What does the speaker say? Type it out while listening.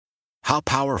How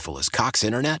powerful is Cox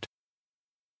Internet?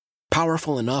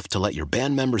 Powerful enough to let your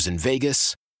band members in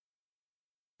Vegas,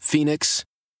 Phoenix,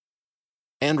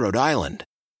 and Rhode Island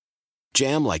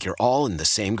jam like you're all in the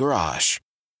same garage.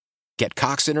 Get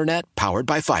Cox Internet powered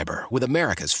by fiber with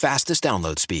America's fastest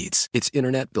download speeds. It's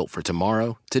internet built for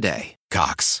tomorrow, today.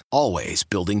 Cox, always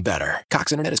building better.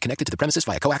 Cox Internet is connected to the premises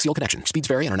via coaxial connection. Speeds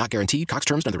vary and are not guaranteed. Cox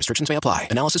terms and other restrictions may apply.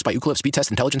 Analysis by Ookla Speed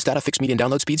Test Intelligence Data. Fixed median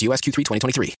download speeds. US Q3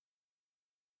 2023.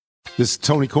 This is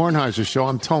Tony Kornheiser's show.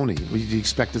 I'm Tony. You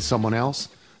expected someone else?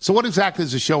 So what exactly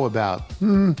is the show about?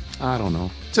 I don't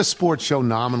know. It's a sports show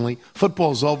nominally.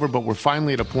 Football's over, but we're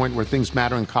finally at a point where things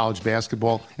matter in college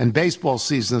basketball, and baseball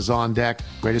season is on deck.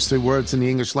 Greatest three words in the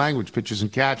English language, pitchers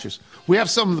and catchers. We have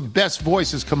some of the best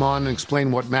voices come on and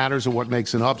explain what matters or what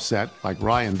makes an upset, like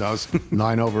Ryan does,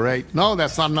 9/8. No,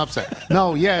 that's not an upset.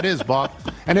 No, yeah, it is, Bob.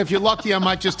 And if you're lucky, I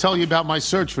might just tell you about my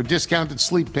search for discounted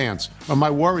sleep pants or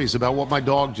my worries about what my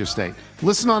dog just ate.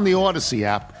 Listen on the Odyssey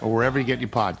app or wherever you get your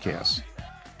podcasts.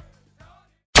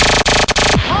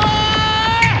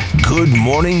 Good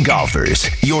morning, golfers.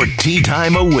 Your tee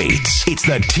time awaits. It's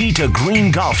the Tee to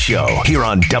Green Golf Show here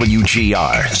on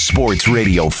WGR Sports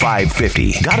Radio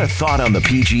 550. Got a thought on the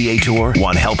PGA Tour?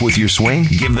 Want help with your swing?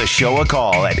 Give the show a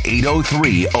call at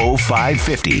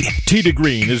 803-0550. Tee to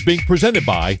Green is being presented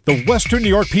by the Western New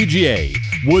York PGA,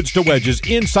 woods to wedges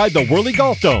inside the Whirly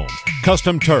Golf Dome,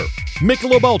 Custom Turf,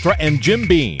 Michelob Ultra, and Jim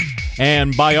Beam.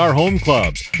 And by our home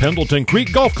clubs, Pendleton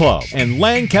Creek Golf Club and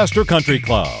Lancaster Country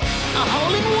Club.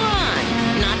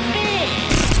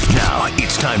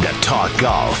 It's time to talk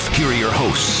golf. Here are your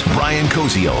hosts, Brian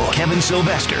Koziol, Kevin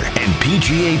Slyvester, and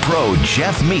PGA Pro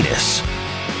Jeff Meadis.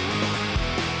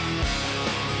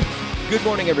 Good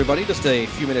morning, everybody. Just a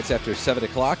few minutes after 7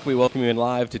 o'clock, we welcome you in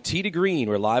live to Tee to Green.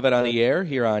 We're live and on the air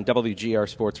here on WGR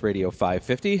Sports Radio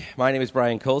 550. My name is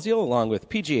Brian Koziol, along with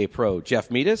PGA Pro Jeff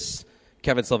Meadis.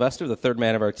 Kevin Slyvester, the third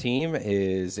man of our team,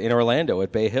 is in Orlando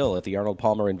at Bay Hill at the Arnold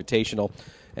Palmer Invitational.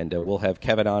 And we'll have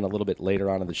Kevin on a little bit later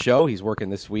on in the show. He's working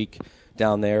this week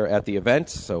down there at the event,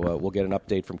 so we'll get an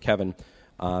update from Kevin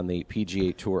on the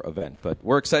PGA Tour event. But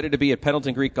we're excited to be at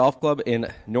Pendleton Creek Golf Club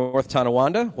in North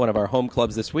Tonawanda, one of our home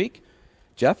clubs this week.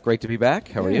 Jeff, great to be back.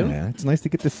 How are you? Yeah, it's nice to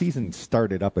get the season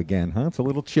started up again, huh? It's a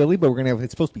little chilly, but we're going to have,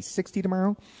 it's supposed to be 60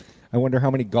 tomorrow. I wonder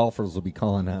how many golfers will be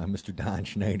calling Mr. Don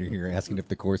Schneider here asking if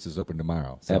the course is open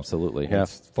tomorrow. So absolutely, yeah.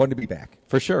 It's fun to be back.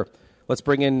 For sure. Let's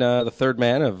bring in the third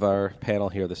man of our panel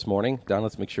here this morning. Don,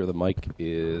 let's make sure the mic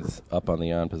is up on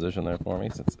the on position there for me.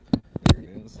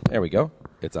 There we go.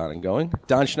 It's on and going.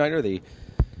 Don Schneider, the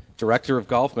Director of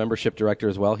Golf, Membership Director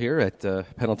as well here at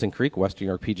Pendleton Creek, Western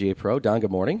New York PGA Pro. Don,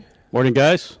 good morning. Morning,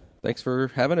 guys. Thanks for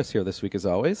having us here this week as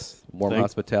always. Warm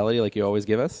hospitality like you always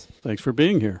give us. Thanks for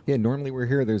being here. Yeah, normally we're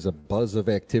here. There's a buzz of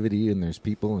activity, and there's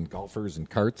people and golfers and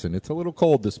carts, and it's a little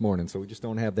cold this morning, so we just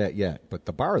don't have that yet. But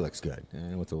the bar looks good. I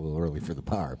know it's a little early for the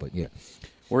bar, but yeah.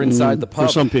 We're inside the pub.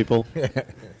 For some people.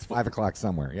 It's 5 o'clock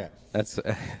somewhere, yeah. That's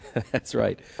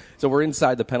right. So we're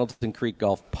inside the Pendleton Creek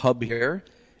Golf Pub here,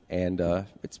 and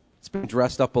it's been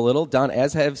dressed up a little. Don,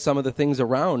 as have some of the things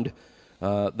around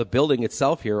the building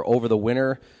itself here over the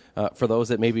winter. For those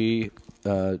that may be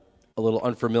a little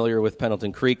unfamiliar with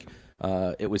Pendleton Creek,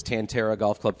 it was Tantera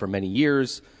Golf Club for many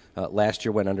years. Last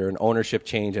year went under an ownership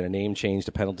change and a name change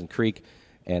to Pendleton Creek.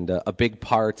 And a big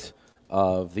part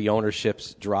of the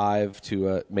ownership's drive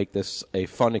to make this a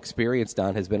fun experience,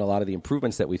 Don, has been a lot of the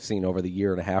improvements that we've seen over the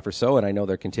year and a half or so, and I know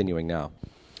they're continuing now.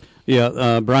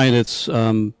 Yeah, Brian, it's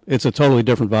a totally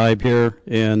different vibe here.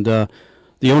 And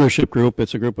the ownership group,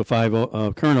 it's a group of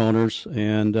 5 current owners,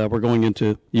 and we're going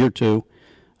into year 2,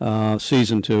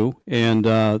 season 2, and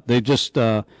they just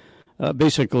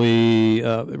basically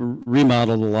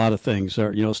remodeled a lot of things.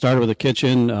 Started with a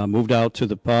kitchen, moved out to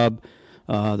the pub.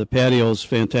 The patio's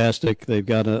fantastic. They've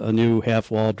got a new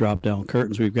half-wall drop-down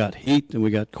curtains. We've got heat, and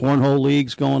we got cornhole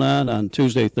leagues going on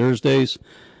Tuesday, Thursdays.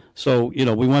 So,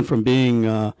 we went from being,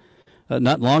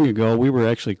 not long ago, we were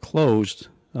actually closed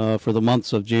for the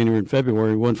months of January and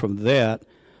February. We went from that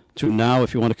to now,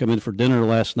 if you want to come in for dinner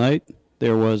last night,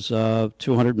 there was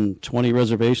 220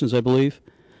 reservations, I believe.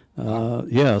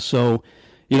 So,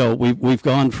 we've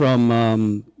gone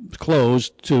from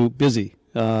closed to busy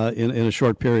in a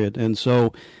short period. And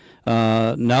so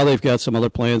now they've got some other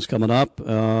plans coming up.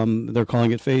 They're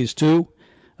calling it Phase 2.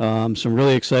 Some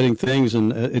really exciting things,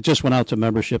 and it just went out to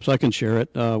membership, so I can share it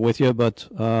with you. But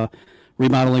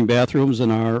remodeling bathrooms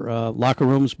in our locker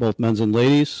rooms, both men's and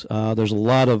ladies. There's a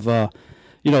lot of,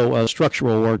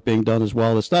 structural work being done as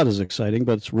well. It's not as exciting,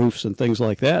 but it's roofs and things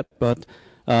like that. But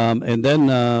and then,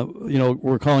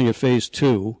 we're calling it Phase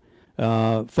 2,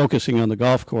 focusing on the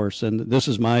golf course. And this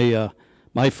is my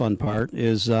my fun part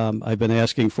is I've been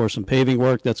asking for some paving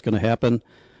work that's going to happen,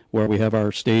 where we have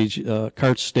our stage,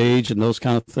 cart stage, and those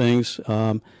kind of things.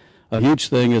 A huge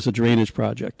thing is a drainage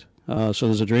project. So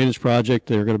there's a drainage project.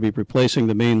 They're going to be replacing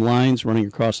the main lines running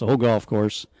across the whole golf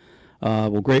course.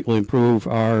 Will greatly improve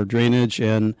our drainage,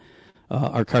 and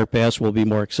our cart paths will be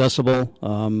more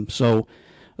accessible. So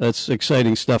that's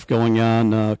exciting stuff going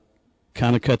on.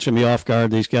 Kind of catching me off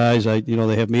guard. These guys, they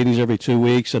have meetings every 2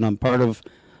 weeks, and I'm part of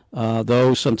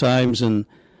those sometimes. And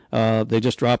they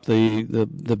just dropped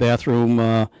the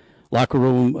bathroom, locker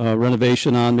room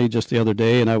renovation on me just the other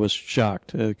day, and I was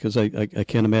shocked because I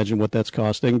can't imagine what that's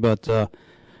costing. But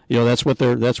that's what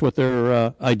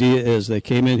their idea is. They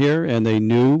came in here and they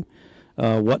knew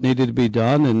what needed to be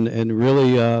done, and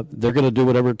really they're going to do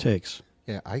whatever it takes.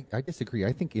 Yeah, I disagree.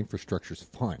 I think infrastructure's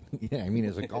fun. Yeah, I mean,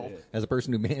 as a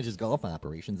person who manages golf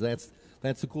operations, that's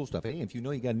the cool stuff. Hey, if you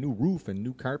know you got a new roof and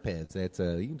new car pads, that's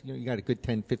you got a good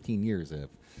 10, 15 years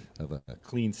of a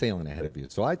clean sailing ahead of you.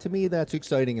 So to me, that's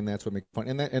exciting, and that's what makes it fun.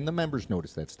 And the members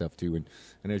notice that stuff too.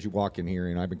 And as you walk in here,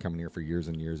 and I've been coming here for years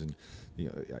and years, and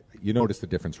you notice the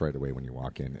difference right away when you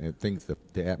walk in. And things,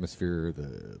 the atmosphere,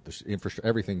 the infrastructure,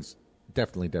 everything's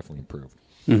definitely improved.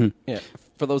 Mm-hmm. Yeah,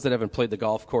 for those that haven't played the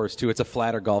golf course too, it's a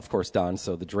flatter golf course, Don.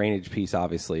 So the drainage piece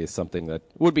obviously is something that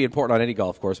would be important on any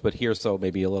golf course, but here so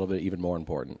maybe a little bit even more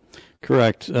important.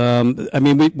 Correct. I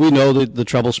mean, we know the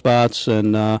trouble spots,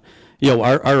 and our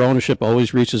ownership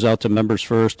always reaches out to members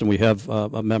first, and we have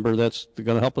a member that's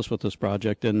going to help us with this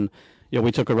project. And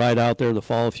we took a ride out there in the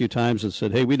fall a few times and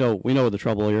said, hey, we know the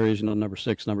trouble areas, number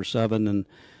 6, number 7, and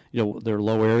they're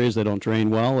low areas, they don't drain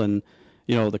well, and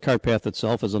the cart path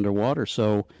itself is underwater.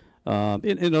 So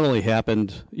it only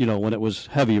happened, when it was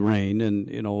heavy rain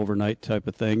and, overnight type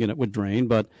of thing, and it would drain.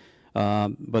 But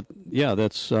yeah,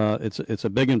 that's it's a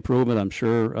big improvement. I'm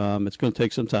sure it's going to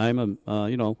take some time.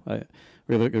 We're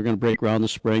going to break ground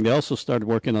this spring. They also started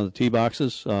working on the tee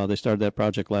boxes. They started that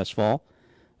project last fall.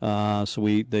 So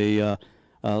they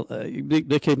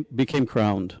became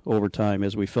crowned over time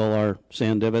as we fill our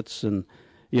sand divots, and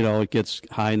it gets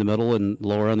high in the middle and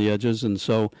lower on the edges, and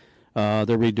so they're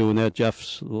redoing that.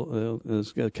 Jeff's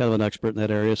is kind of an expert in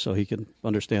that area, so he can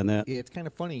understand that. It's kind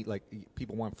of funny, like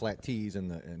people want flat tees,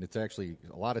 and it's actually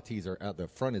a lot of tees are the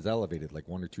front is elevated like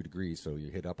 1 or 2 degrees, so you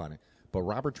hit up on it. But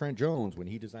Robert Trent Jones, when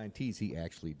he designed tees, he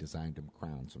actually designed them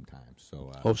crowned sometimes.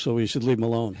 So so we should leave him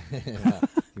alone.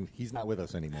 He's not with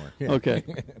us anymore. Okay.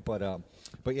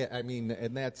 But yeah, I mean,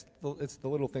 and it's the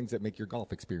little things that make your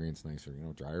golf experience nicer.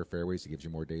 Drier fairways, it gives you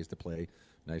more days to play.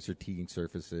 Nicer teeing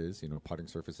surfaces, putting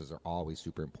surfaces are always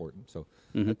super important. So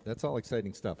that's all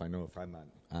exciting stuff. I know if I'm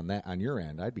on your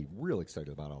end, I'd be real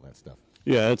excited about all that stuff.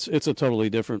 Yeah, it's a totally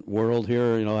different world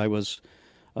here.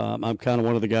 I'm kind of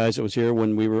one of the guys that was here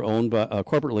when we were owned by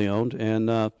corporately owned, and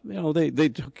they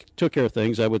took care of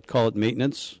things. I would call it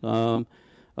maintenance.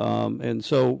 And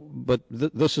so, but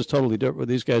this is totally different.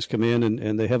 These guys come in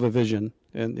and they have a vision,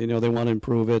 and they want to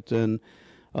improve it, and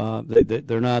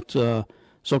they're not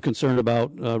so concerned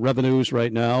about revenues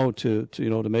right now to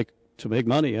make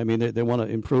money. I mean, they want to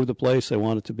improve the place. They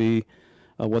want it to be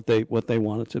what they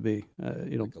want it to be.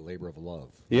 Like a labor of love.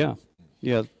 Yeah.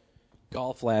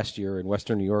 Golf last year in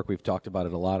Western New York, we've talked about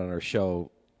it a lot on our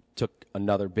show, took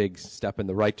another big step in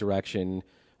the right direction.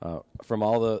 From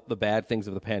all the bad things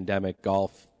of the pandemic,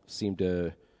 golf seemed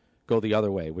to go the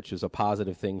other way, which is a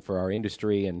positive thing for our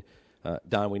industry. And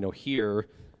Don, we know here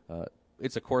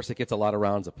it's a course that gets a lot of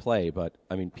rounds of play, but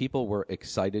I mean, people were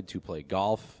excited to play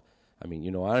golf. I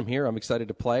mean, I'm here, I'm excited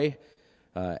to play.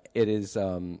 It's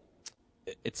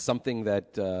something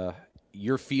that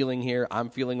you're feeling here. I'm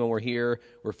feeling when we're here.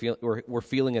 We're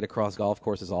feeling it across golf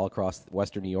courses all across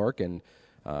Western New York, and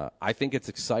I think it's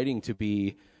exciting to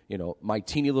be. My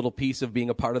teeny little piece of being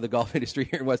a part of the golf industry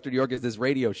here in Western New York is this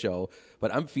radio show,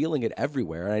 but I'm feeling it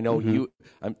everywhere. And I know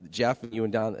Jeff, you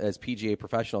and Don, as PGA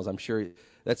professionals, I'm sure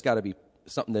that's got to be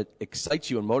something that excites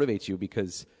you and motivates you,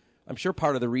 because I'm sure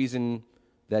part of the reason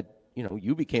that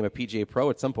you became a PGA pro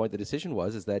at some point, the decision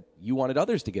is that you wanted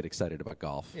others to get excited about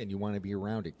golf. Yeah, and you want to be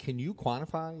around it. Can you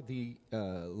quantify the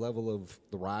level of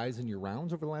the rise in your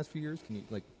rounds over the last few years? Can you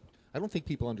I don't think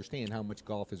people understand how much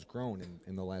golf has grown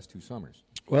in the last 2 summers.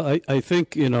 Well, I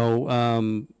think,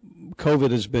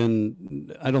 COVID has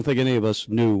been, I don't think any of us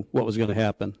knew what was going to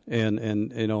happen. And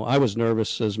I was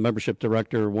nervous as membership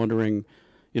director, wondering,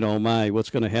 what's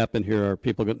going to happen here? Are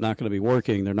people not going to be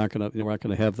working? We're not going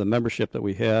to have the membership that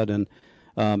we had. And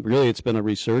really, it's been a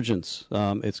resurgence.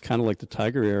 It's kind of like the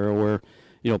Tiger era where,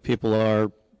 people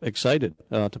are excited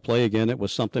to play again. It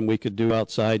was something we could do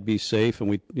outside, be safe, and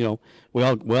we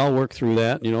all worked through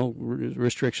that.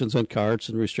 Restrictions on carts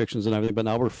and restrictions and everything. But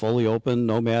now we're fully open,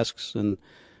 no masks, and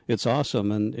it's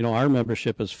awesome. And our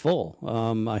membership is full.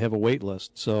 I have a wait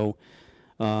list, so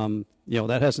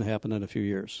that hasn't happened in a few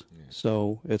years. Yeah.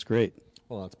 So it's great.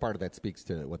 Well, it's part of that speaks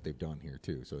to what they've done here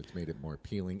too. So it's made it more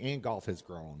appealing, and golf has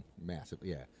grown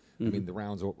massively. Yeah. I mean, the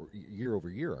rounds year over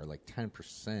year are like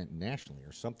 10% nationally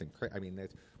or something. I mean,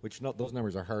 those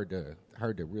numbers are hard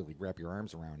to really wrap your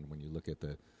arms around when you look at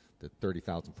the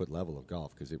 30,000-foot level of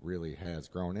golf, because it really has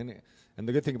grown. And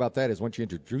the good thing about that is once you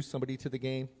introduce somebody to the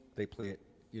game, they play it.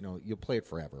 You'll play it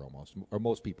forever almost, or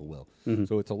most people will. Mm-hmm.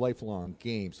 So it's a lifelong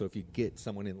game. So if you get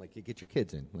someone in, like you get your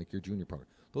kids in, like your junior program,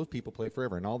 those people play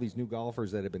forever. And all these new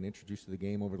golfers that have been introduced to the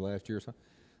game over the last year or so,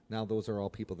 now those are all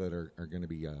people that are going to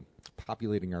be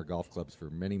populating our golf clubs for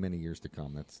many, many years to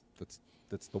come. That's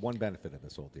the one benefit of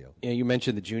this whole deal. Yeah, you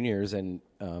mentioned the juniors, and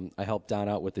I helped Don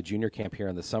out with the junior camp here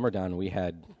in the summer. Don, we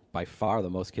had by far the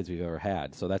most kids we've ever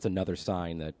had. So that's another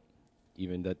sign that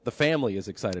even the family is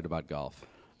excited about golf.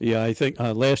 Yeah, I think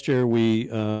last year we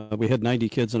had 90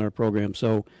 kids in our program.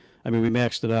 So, I mean, we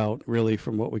maxed it out really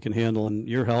from what we can handle. And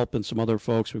your help and some other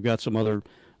folks, we've got some other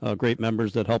great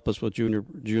members that help us with junior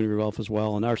golf as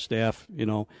well. And our staff,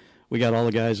 we got all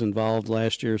the guys involved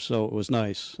last year, so it was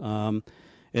nice. And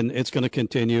it's going to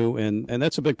continue, and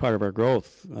that's a big part of our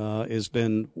growth has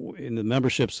been in the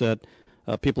memberships that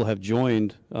people have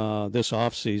joined this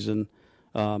off season.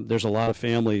 There's a lot of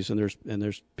families, and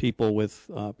there's people with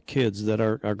kids that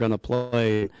are going to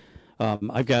play.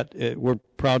 We're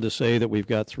proud to say that we've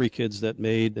got 3 kids that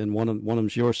made, and one of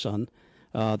them's your son,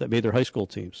 that made their high school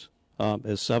teams.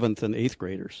 As 7th and 8th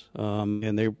graders,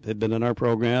 and they had been in our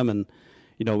program, and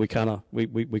we call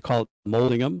it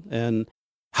molding them. And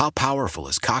how powerful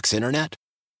is Cox Internet?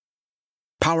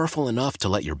 Powerful enough to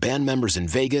let your band members in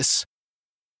Vegas,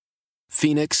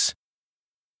 Phoenix,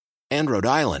 and Rhode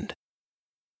Island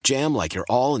jam like you're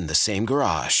all in the same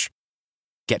garage.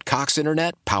 Get Cox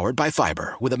Internet powered by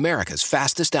fiber with America's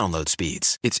fastest download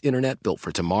speeds. It's internet built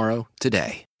for tomorrow,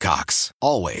 today. Cox,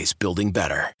 always building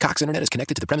better. Cox Internet is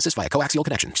connected to the premises via coaxial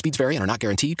connection. Speeds vary and are not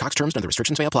guaranteed. Cox terms and other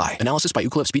restrictions may apply. Analysis by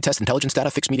Ookla Speed Test Intelligence Data.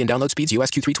 Fixed median download speeds.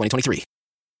 US Q3 2023.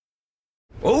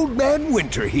 Old Man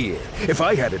Winter here. If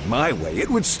I had it my way, it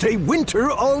would stay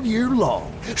winter all year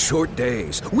long. Short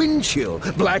days, wind chill,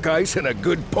 black ice, and a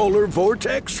good polar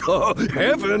vortex. Oh,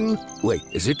 heaven! Wait,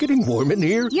 is it getting warm in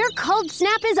here? Your cold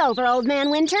snap is over, Old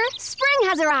Man Winter. Spring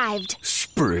has arrived.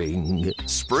 Spring.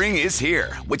 Spring is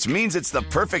here, which means it's the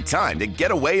perfect time to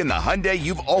get away in the Hyundai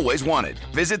you've always wanted.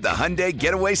 Visit the Hyundai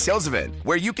Getaway Sales Event,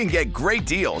 where you can get great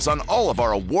deals on all of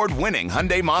our award-winning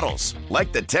Hyundai models,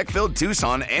 like the tech-filled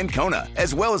Tucson and Kona,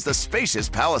 as well as the spacious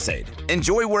Palisade.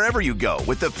 Enjoy wherever you go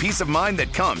with the peace of mind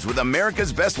that comes with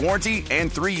America's best warranty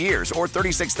and 3 years or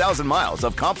 36,000 miles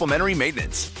of complimentary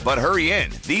maintenance. But hurry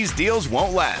in, these deals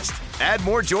won't last. Add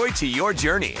more joy to your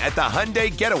journey at the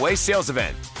Hyundai Getaway Sales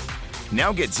Event.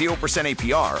 Now get 0%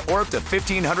 APR or up to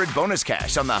 $1,500 bonus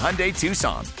cash on the Hyundai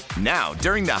Tucson. Now,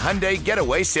 during the Hyundai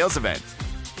Getaway Sales Event.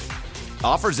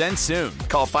 Offers end soon.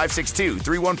 Call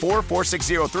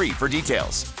 562-314-4603 for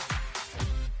details.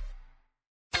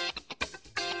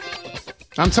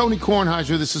 I'm Tony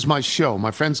Kornheiser. This is my show.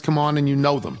 My friends come on and you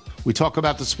know them. We talk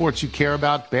about the sports you care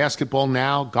about, basketball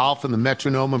now, golf, and the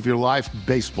metronome of your life,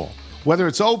 baseball. Whether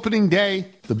it's opening day,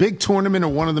 the big tournament, or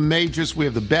one of the majors, we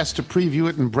have the best to preview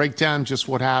it and break down just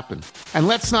what happened. And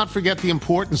let's not forget the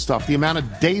important stuff, the amount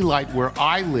of daylight where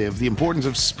I live, the importance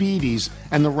of speedies,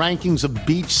 and the rankings of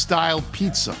beach-style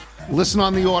pizza. Listen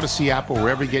on the Odyssey app or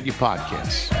wherever you get your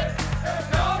podcasts.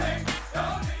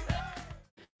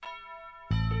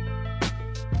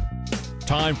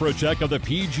 Time for a check of the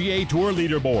PGA Tour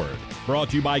leaderboard. Brought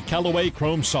to you by Callaway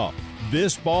Chrome Soft.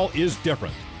 This ball is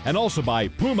different. And also by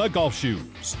Puma Golf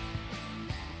Shoes.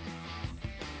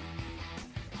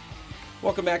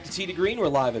 Welcome back to Tee to Green. We're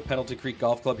live at Pendleton Creek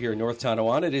Golf Club here in North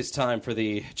Tonawanda. It is time for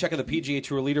the check of the PGA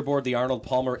Tour leaderboard, the Arnold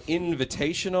Palmer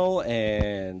Invitational,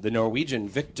 and the Norwegian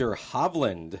Victor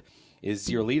Hovland is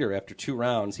your leader after 2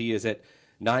 rounds. He is at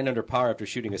 9 under par after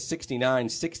shooting a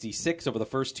 69-66 over the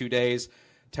first 2 days.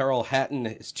 Terrell Hatton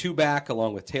is 2 back,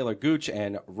 along with Taylor Gooch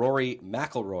and Rory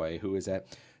McIlroy, who is at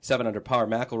 7 under par.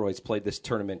 McIlroy's played this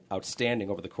tournament outstanding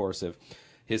over the course of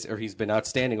he's been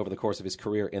outstanding over the course of his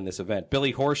career in this event.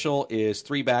 Billy Horschel is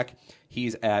 3 back.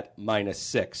 He's at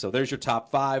 -6. So there's your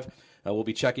top 5. We'll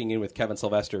be checking in with Kevin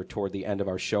Slyvester toward the end of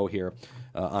our show here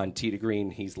on Tee to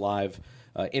Green. He's live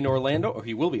in Orlando, or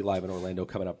he will be live in Orlando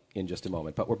coming up in just a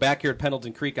moment. But we're back here at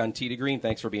Pendleton Creek on Tee to Green.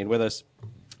 Thanks for being with us.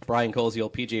 Brian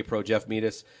Koziel, PGA Pro Jeff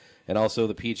Meadis, and also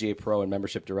the PGA Pro and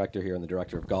Membership Director here and the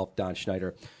Director of Golf, Don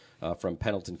Schneider from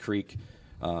Pendleton Creek.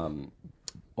 Want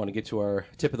to get to our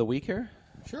tip of the week here?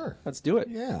 Sure. Let's do it.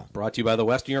 Yeah. Brought to you by the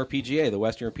Western New York PGA. The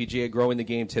Western New York PGA growing the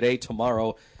game today,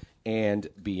 tomorrow, and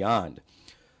beyond.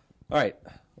 All right,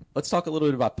 let's talk a little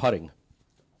bit about putting.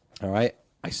 All right,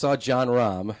 I saw John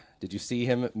Rahm. Did you see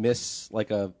him miss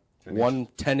like a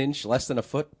 10-inch, less than a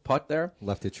foot putt there?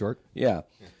 Left it short? Yeah.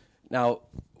 Now,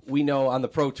 we know on the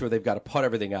Pro Tour they've got to putt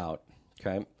everything out,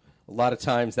 okay? A lot of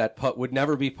times that putt would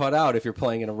never be put out if you're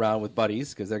playing in a round with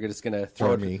buddies because they're just going to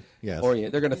throw it. Yes. Or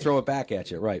they're going to throw it back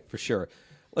at you, right, for sure.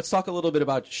 Let's talk a little bit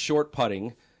about short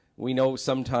putting. We know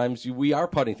sometimes we are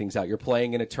putting things out. You're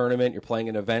playing in a tournament. You're playing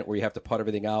an event where you have to putt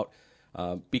everything out.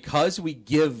 Because we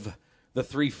give the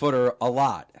 3-footer a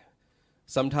lot,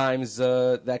 sometimes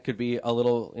that could be a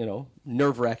little,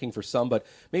 nerve-wracking for some. But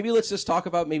maybe let's just talk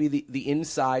about maybe the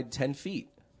inside 10 feet.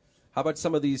 How about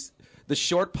some of the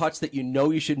short putts that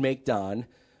you should make, Don?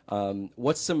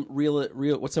 What's some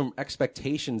what's some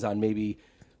expectations on maybe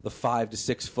the 5 to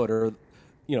 6 footer?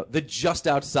 The just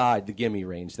outside the gimme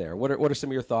range there. What are some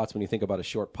of your thoughts when you think about a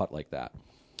short putt like that?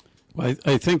 Well,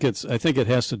 I think it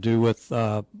has to do with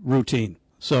routine.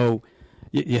 So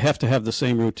you have to have the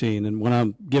same routine. And when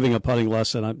I'm giving a putting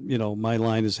lesson, my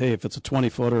line is, hey, if it's a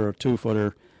 20-footer or a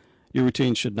 2-footer, your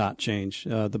routine should not change.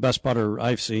 The best putter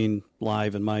I've seen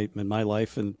live in my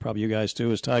life, and probably you guys too,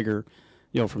 is Tiger.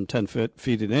 From 10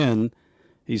 feet and in,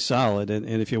 he's solid. And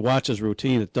if you watch his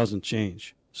routine, it doesn't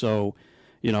change. So,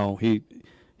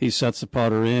 he sets the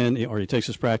putter in, or he takes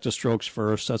his practice strokes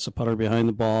first, sets the putter behind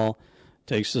the ball,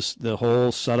 takes the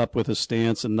whole setup with his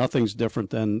stance, and nothing's different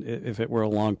than if it were a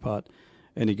long putt.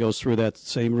 And he goes through that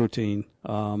same routine.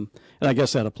 And I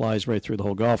guess that applies right through the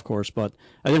whole golf course. But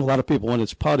I think a lot of people, when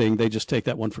it's putting, they just take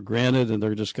that one for granted, and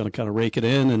they're just going to kind of rake it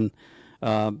in and,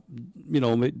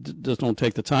 just don't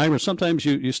take the time. Or sometimes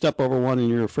you step over one and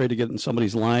you're afraid to get in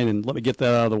somebody's line and let me get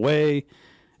that out of the way.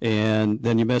 And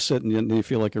then you miss it, and then you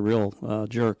feel like a real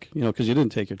jerk, because you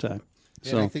didn't take your time.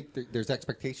 And I think there's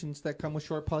expectations that come with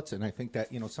short putts, and I think that,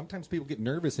 sometimes people get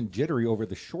nervous and jittery over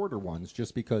the shorter ones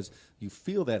just because you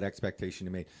feel that expectation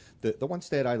to make. The one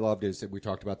stat I loved is that we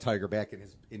talked about Tiger back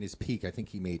in his peak. I think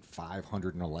he made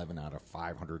 511 out of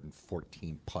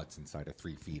 514 putts inside of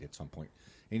 3 feet at some point.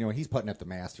 And, he's putting at the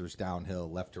Masters, downhill,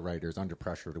 left to righters, under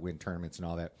pressure to win tournaments and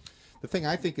all that. The thing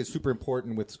I think is super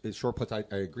important with short putts, I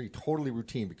agree, totally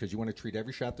routine, because you want to treat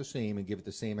every shot the same and give it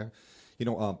the same,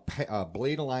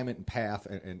 blade alignment and path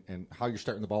and how you're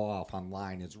starting the ball off on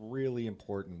line is really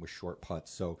important with short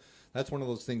putts. So that's one of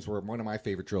those things where one of my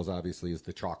favorite drills, obviously, is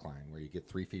the chalk line, where you get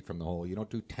 3 feet from the hole. You don't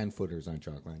do 10-footers on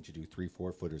chalk lines. You do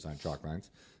 3-4-footers on chalk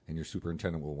lines. And your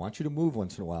superintendent will want you to move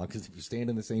once in a while, because if you stand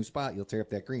in the same spot, you'll tear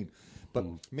up that green. But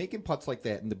making putts like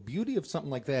that, and the beauty of something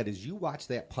like that is you watch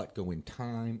that putt go in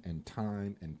time and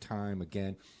time and time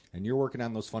again, and you're working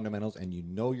on those fundamentals, and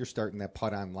you're starting that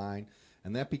putt on line,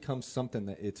 and that becomes something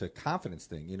that it's a confidence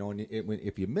thing, and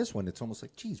if you miss one, it's almost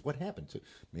like, geez, what happened to?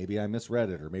 Maybe I misread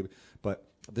it, but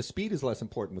the speed is less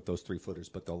important with those 3-footers,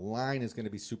 but the line is going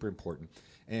to be super important.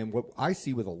 And what I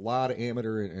see with a lot of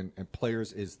amateur and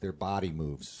players is their body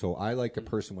moves. So I like a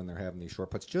person, when they're having these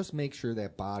short putts, just make sure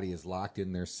that body is locked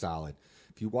in there solid.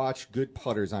 If you watch good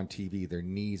putters on TV, their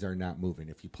knees are not moving.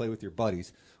 If you play with your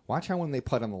buddies, watch how when they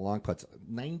putt on the long putts,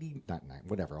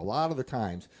 a lot of the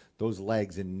times, those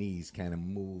legs and knees kind of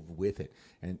move with it.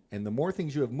 And the more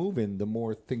things you have moving, the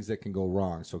more things that can go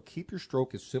wrong. So keep your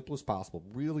stroke as simple as possible.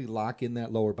 Really lock in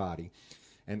that lower body.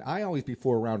 And I always,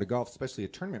 before a round of golf, especially a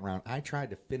tournament round, I tried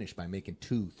to finish by making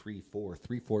 2, 3, 4,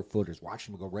 3-4-footers, watch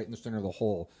them go right in the center of the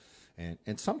hole.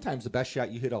 And sometimes the best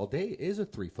shot you hit all day is a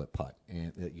 3-foot putt,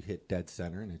 and that you hit dead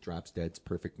center, and it drops dead, it's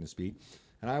perfect in the speed.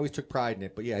 And I always took pride in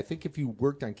it. But, yeah, I think if you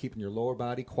worked on keeping your lower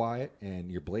body quiet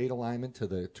and your blade alignment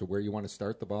to where you want to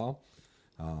start the ball,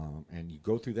 and you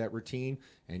go through that routine,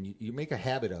 and you make a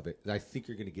habit of it, I think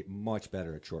you're going to get much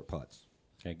better at short putts.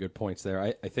 Okay, good points there.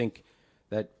 I think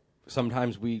that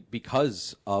sometimes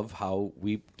because of how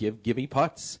we give gimme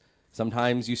putts,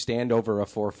 sometimes you stand over a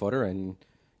 4-footer and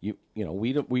you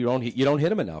don't hit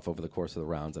them enough over the course of the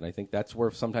rounds, and I think that's where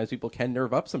sometimes people can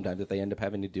nerve up sometimes if they end up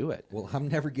having to do it. Well, I'm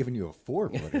never giving you a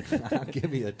 4-footer. I'll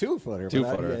give you a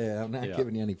 2-footer. I'm not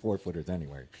giving you any 4-footers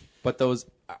anywhere. But those,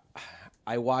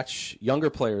 I watch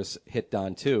younger players hit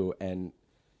Don too, and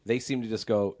they seem to just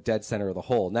go dead center of the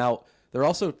hole. Now, there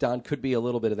also, Don, could be a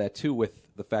little bit of that too with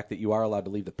the fact that you are allowed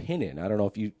to leave the pin in. I don't know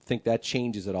if you think that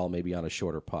changes at all maybe on a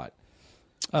shorter putt.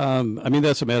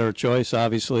 That's a matter of choice,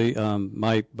 obviously.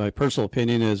 My personal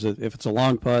opinion is that if it's a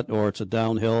long putt or it's a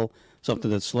downhill, something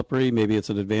that's slippery, maybe it's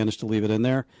an advantage to leave it in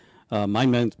there. my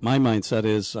mindset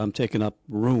is I'm taking up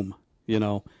room,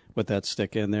 with that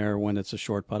stick in there when it's a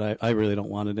short putt. I really don't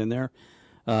want it in there.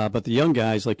 But the young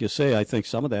guys, like you say, I think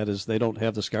some of that is they don't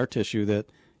have the scar tissue that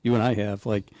you and I have.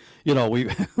 Like, we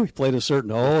played a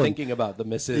certain hole. Thinking about the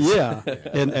misses. Yeah.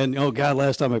 and oh, God,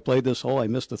 last time I played this hole, I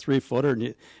missed a 3-footer.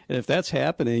 And if that's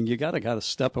happening, you got to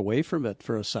step away from it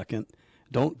for a second.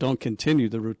 Don't continue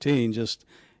the routine. Just,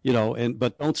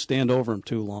 but don't stand over them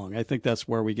too long. I think that's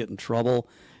where we get in trouble.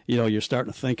 You're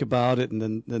starting to think about it, and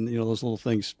then those little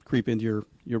things creep into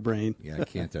your brain. Yeah, I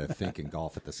can't think and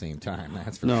golf at the same time.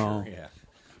 That's for sure. Yeah.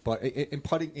 But in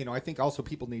putting, I think also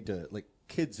people need to, like,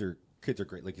 kids are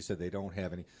great. Like you said, they don't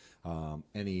have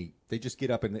any. They just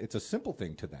get up and it's a simple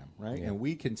thing to them, right? Yeah. And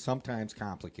we can sometimes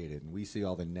complicate it, and we see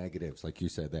all the negatives, like you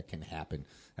said, that can happen,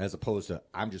 as opposed to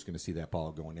I'm just going to see that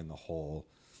ball going in the hole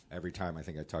every time. I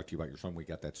think I talked to you about your son. We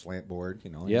got that slant board,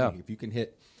 Yeah. If you can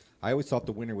hit, I always thought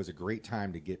the winter was a great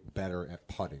time to get better at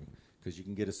putting. Because you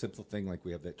can get a simple thing like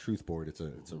we have that truth board. It's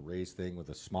a raised thing with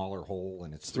a smaller hole,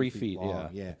 and it's 3 feet long.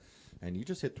 Yeah. And you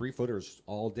just hit 3-footers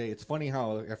all day. It's funny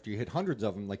how after you hit hundreds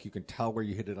of them, like, you can tell where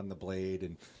you hit it on the blade,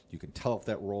 and you can tell if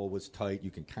that roll was tight. You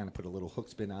can kind of put a little hook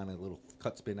spin on it, a little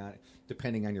cut spin on it,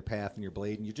 depending on your path and your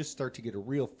blade, and you just start to get a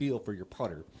real feel for your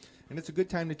putter. And it's a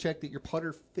good time to check that your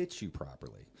putter fits you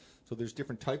properly. So there's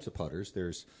different types of putters.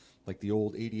 There's like the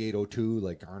old 8802,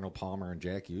 like Arnold Palmer and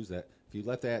Jack Hughes, that if you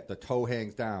let the toe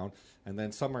hangs down, and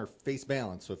then some are face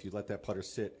balanced. So if you let that putter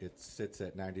sit, it sits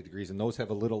at 90 degrees. And those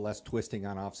have a little less twisting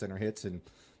on off-center hits, and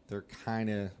they're kind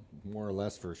of more or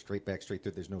less for straight back, straight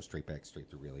through. There's no straight back, straight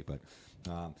through really,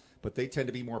 but they tend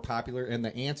to be more popular. And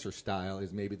the answer style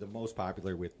is maybe the most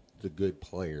popular with the good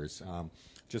players,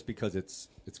 just because it's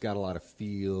got a lot of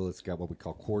feel. It's got what we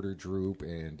call quarter droop,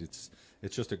 and it's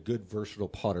just a good versatile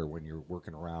putter when you're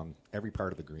working around every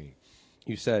part of the green.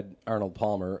 You said Arnold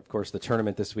Palmer. Of course, the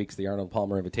tournament this week's the Arnold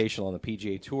Palmer Invitational on the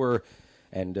PGA Tour.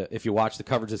 And if you watch the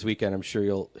coverage this weekend, I'm sure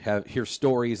you'll hear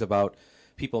stories about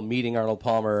people meeting Arnold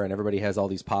Palmer, and everybody has all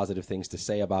these positive things to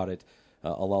say about it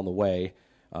along the way.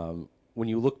 When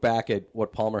you look back at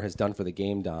what Palmer has done for the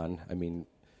game, Don, I mean,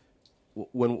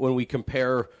 when we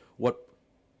compare what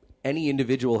any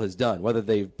individual has done, whether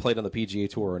they've played on the PGA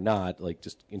Tour or not, like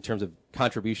just in terms of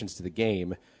contributions to the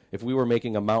game, if we were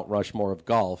making a Mount Rushmore of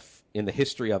golf in the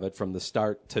history of it from the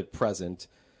start to present,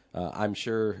 I'm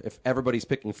sure if everybody's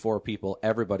picking 4 people,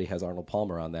 everybody has Arnold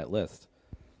Palmer on that list.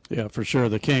 Yeah, for sure,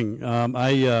 the king.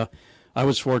 I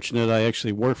was fortunate. I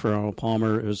actually worked for Arnold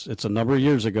Palmer. It's a number of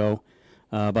years ago,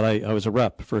 but I was a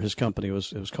rep for his company. It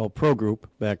was called Pro Group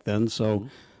back then, so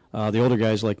the older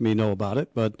guys like me know about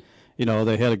it. But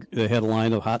they had a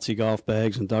line of Hotsy golf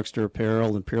bags and Duckster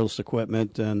apparel and Peerless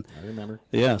equipment, and I remember.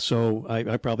 Yeah, so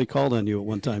I probably called on you at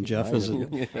one time, Jeff.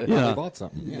 I bought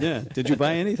something. Yeah. Did you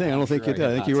buy anything? I don't think you did.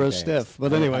 I think you were a stiff.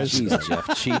 But anyways, jeez,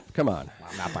 Jeff, cheap. Come on.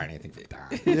 I'm not buying anything for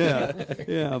Don.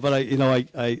 Yeah. But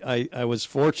I was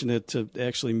fortunate to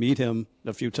actually meet him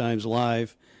a few times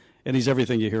live, and he's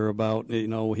everything you hear about.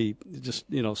 He just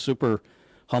super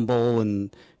humble,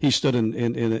 and he stood in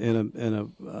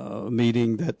a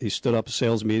meeting that he stood up, a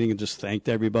sales meeting, and just thanked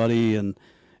everybody, and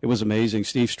it was amazing.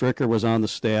 Steve Stricker was on the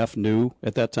staff, new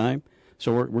at that time,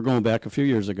 so we're going back a few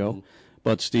years ago,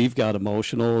 but Steve got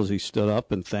emotional as he stood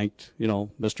up and thanked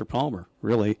Mr. Palmer.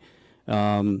 Really,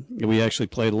 we actually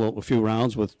played a few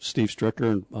rounds with Steve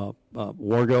Stricker and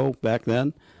Wargo back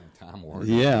then. Tom Wargo.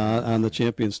 Yeah, on the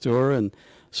Champions Tour, and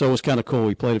so it was kind of cool.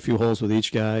 We played a few holes with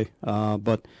each guy,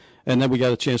 and then we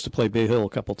got a chance to play Bay Hill a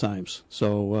couple times.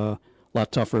 So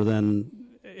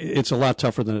it's a lot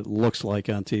tougher than it looks like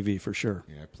on TV, for sure.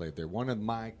 Yeah, I played there. One of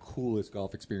my coolest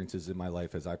golf experiences in my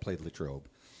life is I played Latrobe,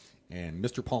 and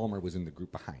Mr. Palmer was in the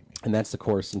group behind me. And that's the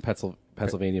course in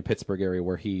Pennsylvania, Pittsburgh area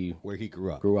where he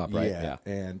grew up. Grew up, right? Yeah.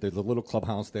 And there's a little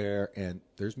clubhouse there, and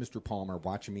there's Mr. Palmer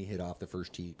watching me hit off the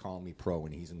first tee, calling me pro,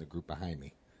 and he's in the group behind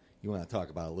me. You want to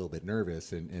talk about a little bit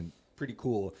nervous and pretty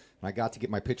cool. And I got to get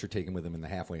my picture taken with him in the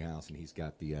halfway house, and he's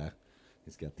got the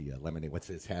lemonade. What's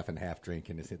his half and half drink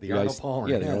in his hand? The Arnold Palmer.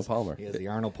 Yeah, the Arnold Palmer. He has the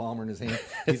Arnold Palmer in his hand.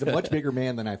 He's a much bigger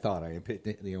man than I thought. I thought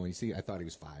he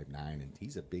was 5'9", and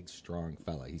he's a big, strong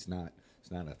fella. He's not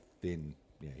a thin.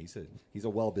 Yeah, he's a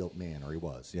well-built man, or he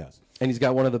was. Yes. And he's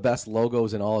got one of the best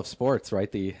logos in all of sports,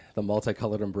 right? The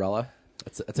multicolored umbrella.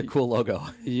 It's a cool logo.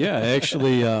 Yeah,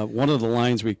 actually, one of the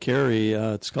lines we carry,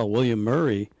 it's called William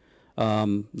Murray.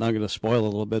 Not going to spoil a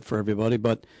little bit for everybody,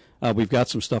 but we've got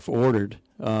some stuff ordered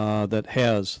that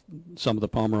has some of the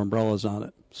Palmer umbrellas on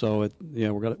it. So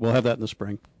we'll have that in the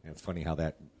spring. Yeah, it's funny how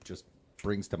that just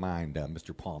brings to mind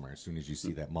Mr. Palmer as soon as you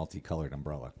see that multicolored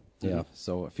umbrella. Yeah.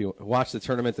 So if you watch the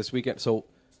tournament this weekend, so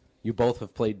You both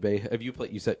have played Bay. Have you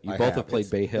played? You said you both have played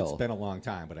Bay Hill. It's been a long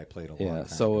time, but I played a long time.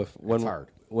 So it's hard.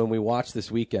 When we watch this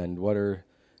weekend,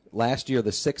 last year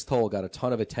the 6th hole got a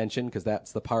ton of attention because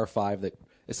that's the par 5 that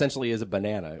essentially is a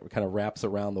banana. It kind of wraps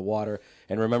around the water.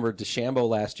 And remember DeChambeau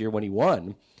last year when he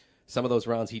won, some of those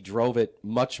rounds he drove it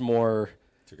much more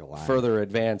further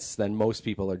advanced than most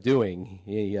people are doing.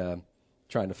 He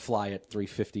trying to fly at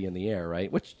 350 in the air,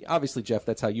 right? Which obviously, Jeff,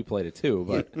 that's how you played it too.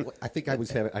 But I think I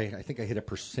think I hit a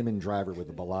persimmon driver with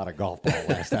a Balata golf ball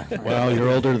last time. Well, you're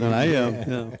older than I am.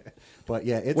 Yeah. But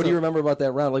yeah, what do you remember about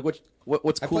that round? Like,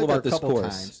 what's cool about this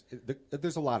course?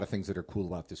 There's a lot of things that are cool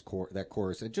about that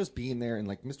course, and just being there. And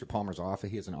like Mr. Palmer's office,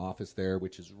 he has an office there,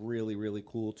 which is really, really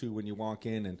cool too. When you walk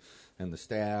in, and the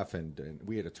staff, and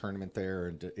we had a tournament there,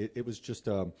 and it was just.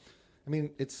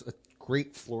 It's a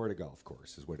great Florida golf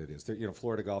course is what it is.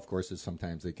 Florida golf courses,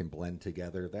 sometimes they can blend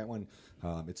together. That one,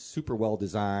 it's super well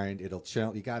designed.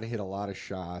 You got to hit a lot of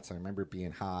shots. I remember it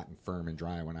being hot and firm and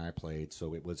dry when I played,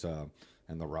 so it was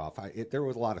in the rough. There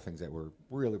was a lot of things that were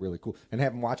really, really cool. And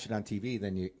having watched it on TV,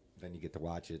 then you get to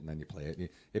watch it and then you play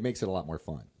it. It makes it a lot more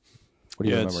fun. What do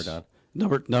you remember, Don?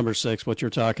 Number 6, what you're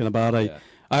talking about.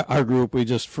 Our group, we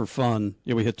just for fun,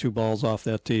 we hit 2 balls off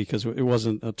that tee because it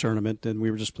wasn't a tournament and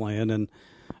we were just playing. And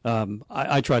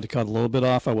I tried to cut a little bit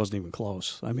off. I wasn't even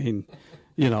close. I mean,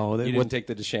 you didn't take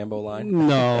the DeChambeau line?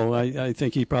 No, I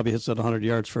think he probably hits it 100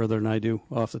 yards further than I do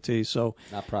off the tee. So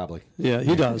not probably. Yeah,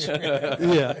 he does.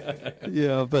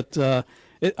 yeah. But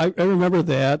I remember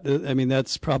that.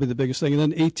 That's probably the biggest thing. And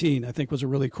then 18, I think, was a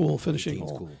really cool finishing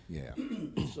hole. Cool. Yeah.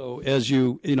 So as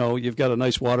you've got a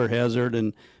nice water hazard,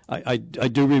 and I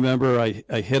do remember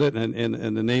I hit it,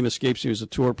 and the name escapes me. He was a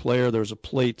tour player. There was a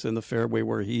plate in the fairway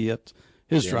where he hit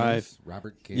his drive.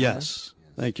 Robert Gaines. Yes.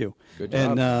 Thank you. Good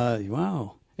job. And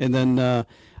wow. And then I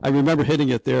remember hitting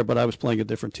it there, but I was playing a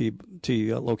different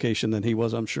tee location than he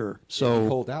was, I'm sure. So you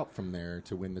pulled out from there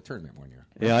to win the tournament one year.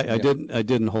 Yeah, I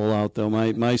didn't hole out though.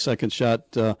 My second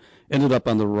shot ended up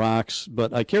on the rocks,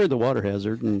 but I carried the water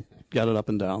hazard and got it up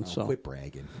and down. So quit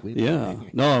bragging.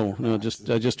 No,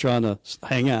 just trying to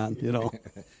hang on.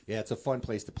 Yeah, it's a fun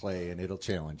place to play, and it'll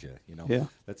challenge you. Yeah,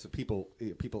 that's people.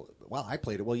 Well, I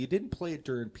played it. Well, you didn't play it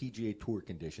during PGA Tour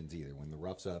conditions either, when the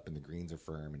rough's up and the greens are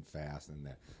firm and fast, and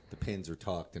the pins are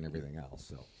tucked and everything else.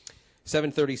 So.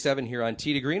 7:37 here on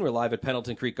Tee to Green. We're live at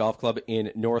Pendleton Creek Golf Club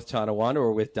in North Tonawanda.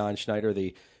 We're with Don Schneider,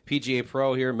 the PGA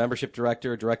Pro here, membership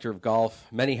director of golf.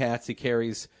 Many hats he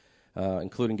carries,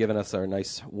 including giving us our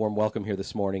nice warm welcome here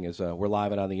this morning as we're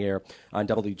live and on the air on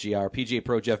WGR. PGA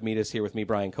Pro Jeff Meadis here with me,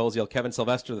 Brian Koziel. Kevin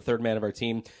Slyvester, the third man of our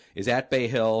team, is at Bay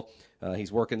Hill.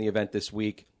 He's working the event this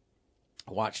week.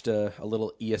 Watched a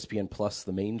little ESPN Plus,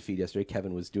 the main feed yesterday.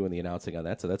 Kevin was doing the announcing on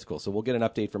that, so that's cool. So we'll get an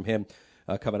update from him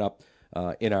coming up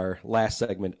in our last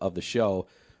segment of the show.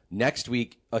 Next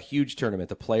week, a huge tournament,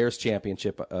 the Players'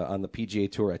 Championship on the PGA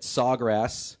Tour at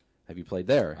Sawgrass. Have you played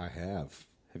there? I have.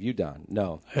 Have you, Don?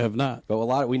 No. I have not.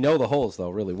 But we know the holes, though,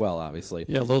 really well, obviously.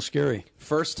 Yeah, a little scary.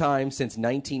 First time since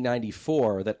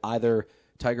 1994 that either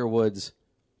Tiger Woods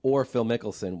or Phil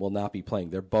Mickelson will not be playing.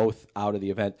 They're both out of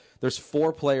the event. There's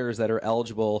 4 players that are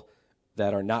eligible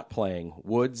that are not playing.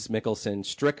 Woods, Mickelson,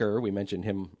 Stricker, we mentioned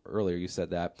him earlier, you said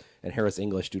that, and Harris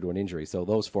English due to an injury. So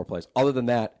those 4 players. Other than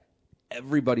that,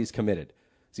 everybody's committed.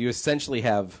 So you essentially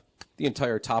have the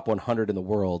entire top 100 in the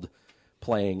world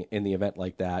playing in the event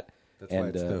like that. That's why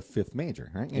it's the 5th major,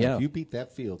 right? Yeah. If you beat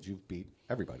that field, you've beat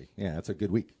everybody. Yeah, that's a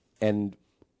good week. And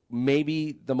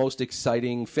maybe the most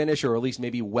exciting finish, or at least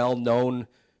maybe well-known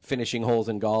finishing holes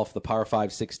in golf, the par 5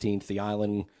 16th, the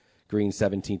island green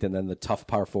 17th, and then the tough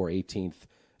par 4 18th.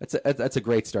 That's a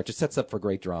great start. Just sets up for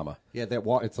great drama. Yeah,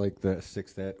 it's like the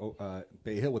 6th at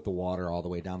Bay Hill with the water all the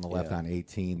way down the left on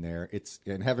 18 there.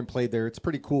 And having played there, it's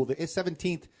pretty cool. The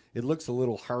 17th, it looks a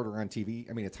little harder on TV.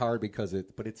 I mean, it's hard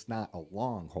but it's not a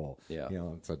long hole. Yeah.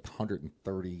 It's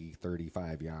 130,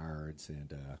 35 yards.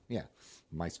 And,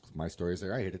 my story is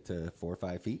there. I hit it to 4 or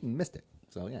 5 feet and missed it.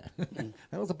 So, yeah,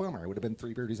 that was a bummer. It would have been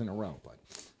 3 birdies in a row.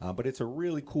 But it's a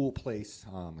really cool place.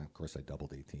 Of course, I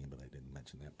doubled 18, but I didn't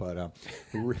mention that. But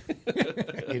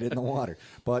hit it in the water.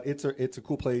 But it's a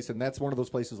cool place, and that's one of those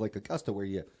places like Augusta where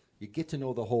you get to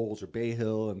know the holes, or Bay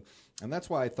Hill. And that's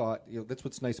why I thought, that's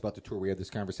what's nice about the tour. We had this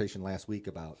conversation last week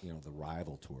about, the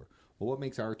rival tour. Well, what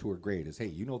makes our tour great is, hey,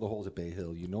 you know the holes at Bay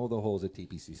Hill, you know the holes at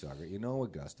TPC Soccer, you know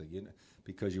Augusta,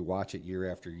 because you watch it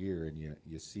year after year, and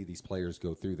you see these players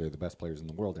go through. They're the best players in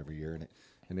the world every year,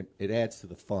 and it adds to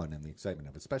the fun and the excitement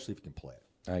of it, especially if you can play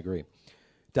it. I agree.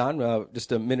 Don,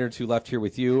 just a minute or two left here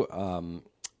with you.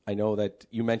 I know that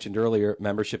you mentioned earlier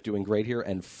membership doing great here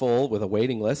and full with a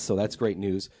waiting list, so that's great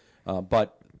news.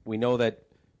 But we know that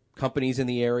companies in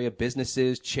the area,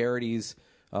 businesses, charities.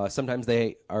 Sometimes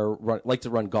they like to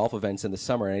run golf events in the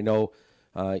summer. And I know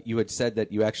you had said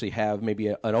that you actually have maybe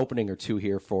an opening or two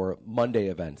here for Monday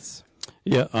events.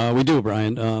 Yeah, we do,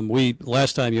 Brian.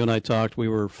 Last time you and I talked, we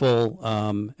were full,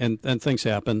 and things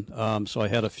happen. So I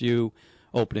had a few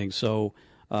openings. So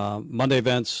Monday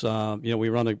events, we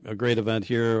run a great event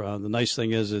here. The nice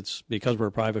thing is it's because we're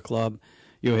a private club,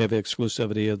 you have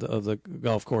exclusivity of the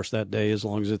golf course that day as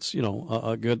long as it's,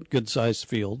 a good sized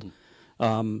field.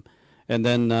 And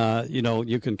then,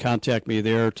 you can contact me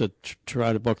there to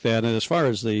try to book that. And as far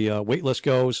as the wait list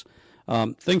goes,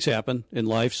 things happen in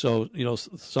life. So,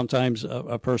 sometimes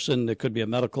a person, it could be a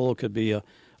medical, it could be a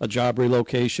job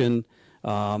relocation.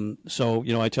 So,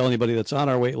 I tell anybody that's on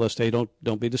our wait list, hey,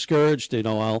 don't be discouraged. At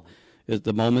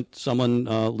the moment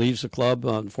someone leaves the club,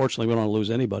 unfortunately, we don't want to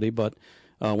lose anybody, but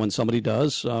when somebody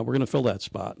does, we're going to fill that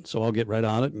spot. So I'll get right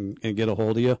on it and get a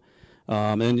hold of you.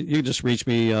 And you can just reach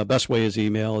me. Best way is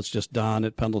email. It's just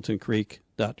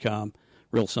don@pendletoncreek.com.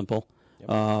 Real simple.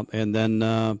 Yep. And then,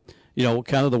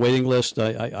 kind of the waiting list,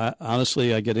 I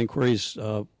honestly, I get inquiries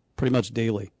pretty much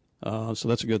daily. So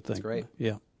that's a good thing. That's great.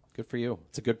 Yeah. Good for you.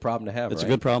 It's a good problem to have, It's a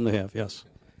good problem to have, yes.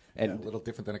 And a little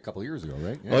different than a couple of years ago,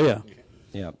 right? Yeah. Oh, yeah.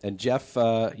 Yeah. And Jeff,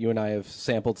 you and I have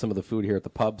sampled some of the food here at the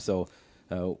pub, so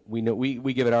we know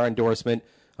we give it our endorsement.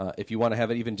 If you want to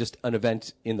have it even just an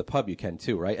event in the pub, you can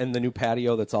too, right? And the new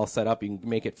patio that's all set up, you can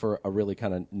make it for a really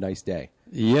kind of nice day.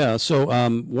 Yeah. So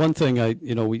one thing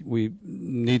we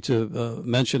need to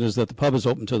mention is that the pub is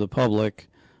open to the public.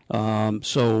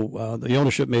 So the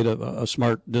ownership made a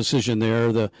smart decision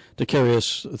there to carry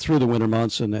us through the winter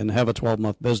months and have a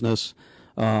 12-month business.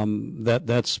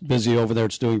 That's busy over there.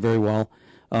 It's doing very well.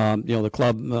 The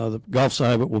club, the golf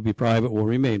side of it will be private, will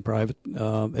remain private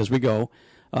as we go.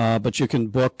 But you can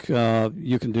book,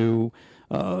 you can do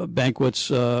banquets.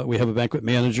 We have a banquet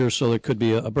manager, so it could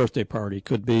be a birthday party.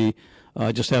 Could be,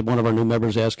 just had one of our new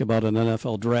members ask about an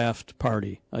NFL draft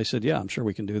party. I said, yeah, I'm sure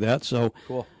we can do that. So,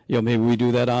 cool. Maybe we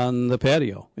do that on the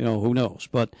patio. Who knows?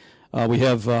 But we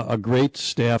have a great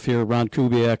staff here. Ron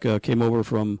Kubiak came over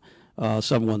from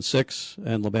 716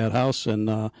 and Labatt House,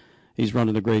 and he's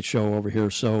running a great show over here.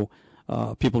 So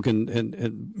people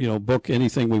can book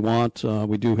anything we want.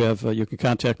 We do have you can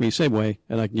contact me same way,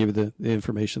 and I can give you the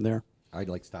information there. I'd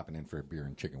like stopping in for a beer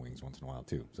and chicken wings once in a while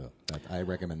too. So I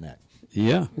recommend that.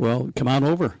 Yeah, well, come on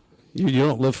over. You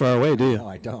don't live far away, do you? No,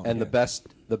 I don't. And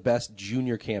the best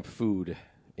junior camp food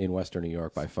in Western New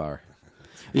York by far.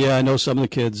 Yeah, I know some of the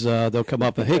kids. They'll come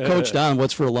up and, hey, Coach Don,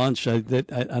 what's for lunch? I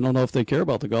don't know if they care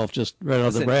about the golf, just right out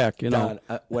of the rack. Don,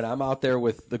 when I'm out there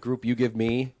with the group you give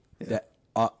me,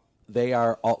 they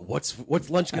are all, what's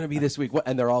lunch going to be this week?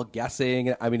 And they're all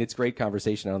guessing. I mean, it's great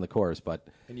conversation on the course, but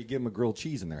and you give them a grilled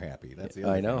cheese and they're happy. That's the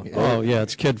other I know. thing. Oh yeah,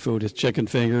 it's kid food. It's chicken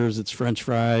fingers. It's French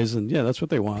fries, and yeah, that's what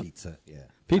they want. Pizza. Yeah.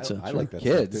 Pizza. I like that.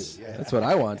 Kids. Stuff too. Yeah. That's what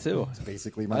I want too. It's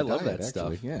basically my I love diet, that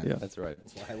actually. stuff. Yeah, that's right.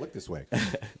 That's why I look this way.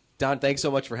 Don, thanks so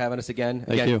much for having us again.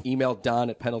 Thank you. Email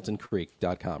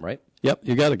don@pendletoncreek.com, right? Yep,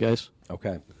 you got it, guys.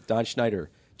 Okay. Don Schneider,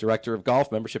 Director of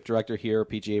Golf, Membership Director here,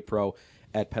 PGA Pro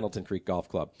at Pendleton Creek Golf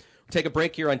Club. We'll take a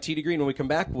break here on Tee to Green. When we come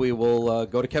back, we will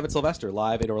go to Kevin Slyvester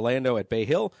live in Orlando at Bay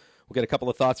Hill. We'll get a couple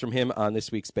of thoughts from him on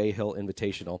this week's Bay Hill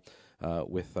Invitational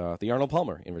with the Arnold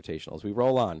Palmer Invitational as we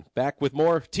roll on. Back with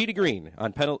more Tee to Green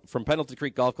on from Pendleton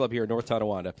Creek Golf Club here in North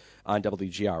Tonawanda on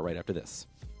WGR right after this.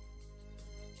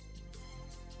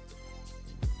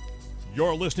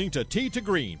 You're listening to Tee to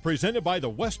Green, presented by the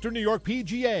Western New York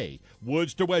PGA.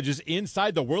 Woods to wedges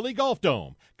inside the Whirly Golf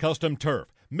Dome. Custom turf,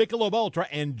 Michelob Ultra,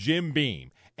 and Jim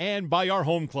Beam. And by our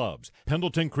home clubs,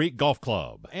 Pendleton Creek Golf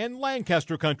Club and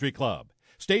Lancaster Country Club.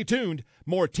 Stay tuned.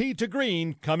 More Tee to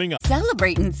Green coming up.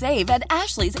 Celebrate and save at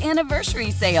Ashley's Anniversary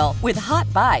Sale. With Hot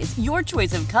Buys, your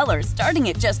choice of colors starting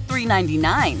at just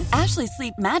 $3.99. Ashley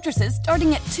Sleep mattresses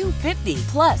starting at $2.50.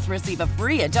 Plus, receive a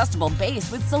free adjustable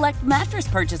base with select mattress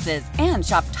purchases. And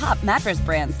shop top mattress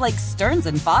brands like Stearns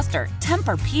 & Foster,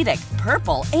 Tempur-Pedic,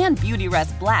 Purple, and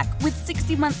Beautyrest Black with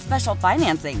 60-month special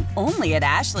financing. Only at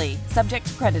Ashley. Subject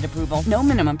to credit approval. No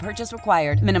minimum purchase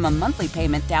required. Minimum monthly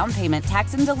payment, down payment,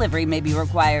 tax, and delivery may be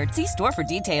required. See store for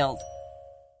details.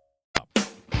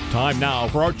 Time now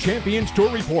for our Champions Tour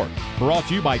Report, brought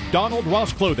to you by Donald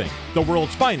Ross Clothing, the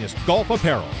world's finest golf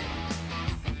apparel.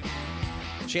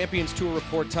 Champions Tour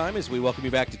Report time as we welcome you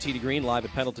back to Tee to Green live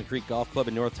at Pendleton Creek Golf Club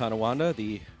in North Tonawanda.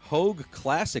 The Hogue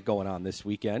Classic going on this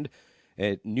weekend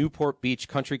at Newport Beach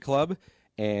Country Club,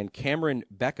 and Cameron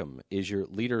Beckham is your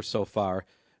leader so far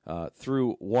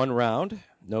through one round.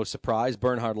 No surprise,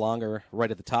 Bernhard Langer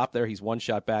right at the top there. He's one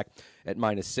shot back at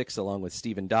 -6 along with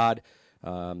Stephen Dodd.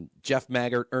 Jeff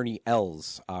Maggart, Ernie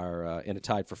Els are in a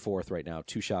tied for fourth right now,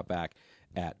 2-shot back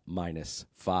at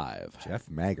 -5. Jeff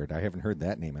Maggart, I haven't heard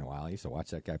that name in a while. I used to watch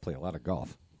that guy play a lot of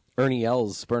golf. Ernie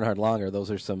Els, Bernhard Langer,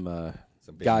 those are some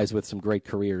guys with some great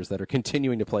careers that are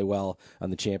continuing to play well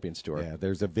on the Champions Tour. Yeah,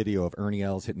 there's a video of Ernie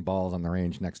Els hitting balls on the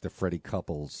range next to Freddie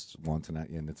Couples once,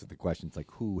 and it's the question. It's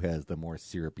like, who has the more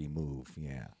syrupy move?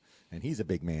 Yeah, and he's a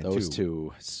big man, those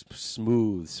two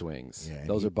smooth swings. Yeah,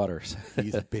 those are butters.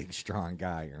 He's a big, strong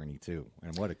guy, Ernie, too,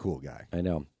 and what a cool guy. I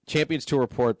know. Champions Tour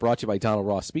report brought to you by Donald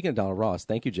Ross. Speaking of Donald Ross,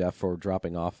 thank you, Jeff, for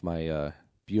dropping off my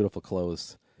beautiful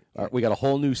clothes. We got a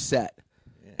whole new set.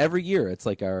 Every year, it's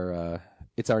like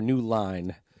it's our new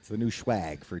line. It's the new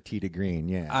swag for Tee to Green,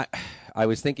 yeah. I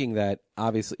was thinking that,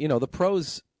 obviously, the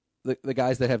pros, the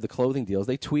guys that have the clothing deals,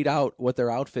 they tweet out what their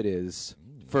outfit is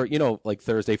for, like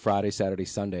Thursday, Friday, Saturday,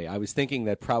 Sunday. I was thinking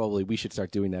that probably we should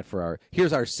start doing that for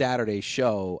here's our Saturday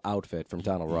show outfit from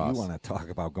Donald Ross. You want to talk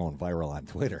about going viral on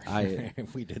Twitter.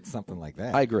 If we did something like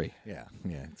that. I agree. Yeah,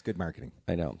 it's good marketing.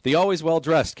 I know. The always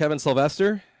well-dressed Kevin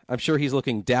Slyvester. I'm sure he's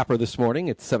looking dapper this morning.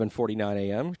 It's 7:49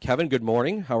 a.m. Kevin, good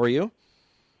morning. How are you?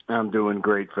 I'm doing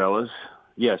great, fellas.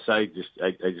 Yes, I just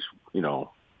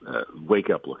wake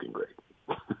up looking great.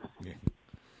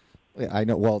 Yeah, I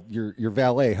know. Well, your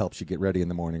valet helps you get ready in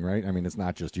the morning, right? I mean, it's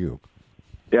not just you.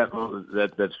 Yeah, well,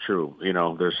 that's true.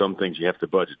 There's some things you have to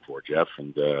budget for, Jeff,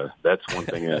 and that's one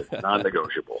thing that's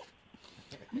non-negotiable.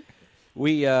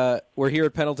 We're here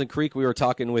at Pendleton Creek. We were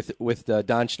talking with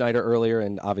Don Schneider earlier,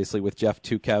 and obviously with Jeff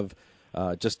too, Kev,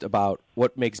 just about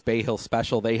what makes Bay Hill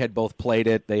special. They had both played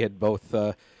it. They had both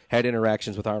had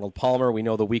interactions with Arnold Palmer. We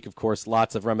know the week, of course,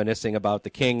 lots of reminiscing about the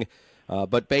King.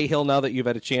 But Bay Hill, now that you've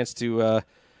had a chance to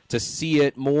see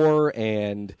it more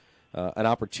and an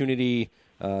opportunity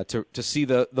to see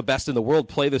the best in the world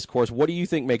play this course, what do you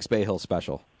think makes Bay Hill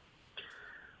special?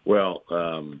 Well,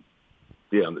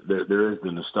 there is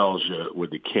the nostalgia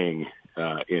with the King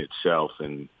in itself,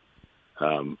 and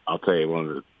I'll tell you, one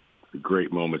of the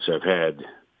great moments I've had,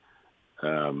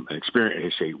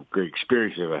 great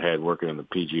experiences I've had working on the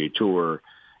PGA Tour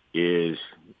is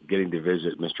getting to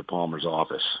visit Mr. Palmer's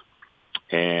office.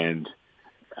 And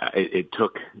it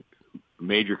took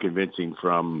major convincing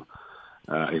from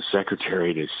his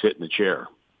secretary to sit in the chair.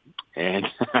 And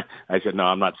I said, no,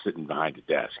 I'm not sitting behind the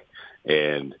desk.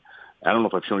 And I don't know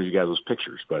if I've shown you guys those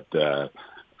pictures, but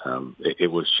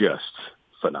it was just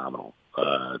phenomenal.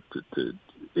 To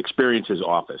experience his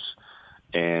office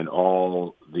and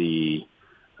all the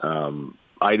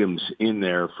items in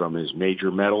there, from his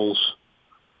major medals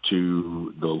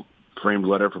to the framed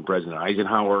letter from President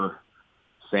Eisenhower,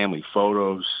 family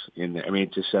photos in there. I mean,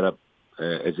 it's just set up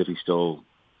as if he still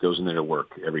goes in there to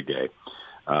work every day.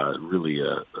 Really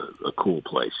a cool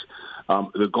place.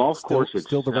 The golf course itself.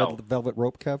 Still the red velvet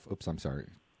rope, Kev? Oops, I'm sorry.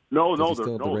 No,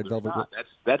 the red velvet rope?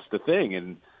 That's the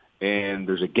thing. And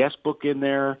there's a guest book in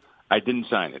there. I didn't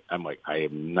sign it. I'm like, I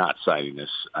am not signing this.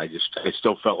 I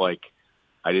still felt like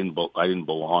I didn't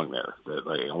belong there. That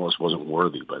I almost wasn't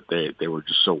worthy. But they were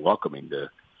just so welcoming to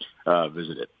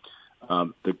visit it.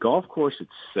 The golf course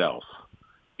itself,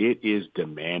 it is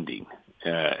demanding,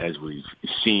 as we've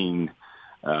seen,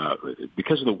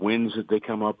 because of the winds that they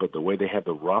come up, but the way they have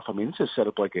the rough. I mean, this is set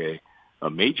up like a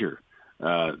major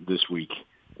this week.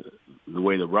 The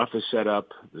way the rough is set up,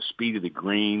 the speed of the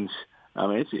greens. I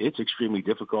mean, it's extremely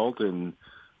difficult, and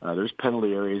there's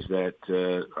penalty areas that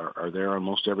are there on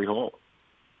most every hole.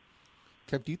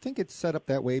 Kev, do you think it's set up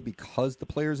that way because the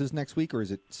Players is next week, or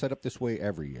is it set up this way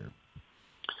every year?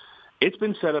 It's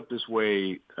been set up this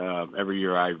way every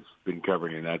year I've been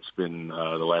covering, and that's been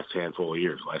the last handful of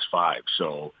years, last 5.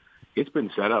 So it's been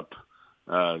set up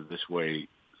this way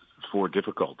for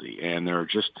difficulty, and there are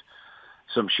just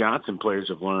some shots, and players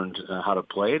have learned how to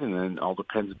play it, and then all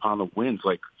depends upon the winds.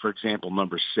 Like, for example,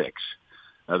 number 6,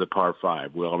 the par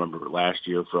 5. We all remember last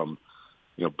year from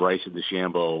Bryson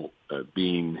DeChambeau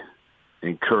being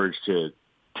encouraged to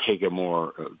take a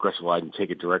more aggressive line and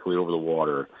take it directly over the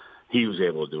water. He was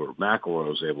able to do it. McIlroy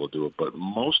was able to do it, but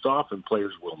most often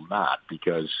players will not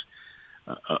because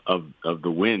of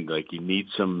the wind. Like, you need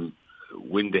some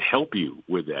wind to help you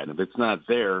with that. And if it's not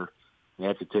there, you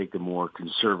have to take the more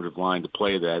conservative line to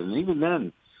play that. And even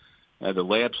then, the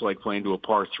layups like playing to a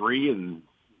par 3, and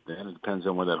then it depends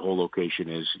on where that hole location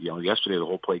is. Yesterday the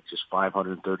hole played just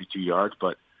 532 yards,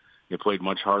 but it played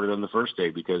much harder than the first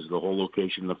day because the hole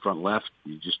location in the front left,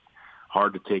 you just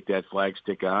hard to take that flag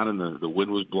stick on, and the wind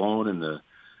was blowing, and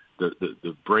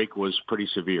the break was pretty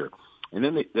severe. And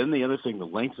then the other thing, the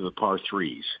length of the par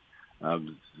 3s.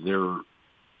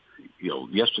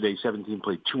 Yesterday 17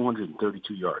 played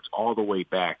 232 yards all the way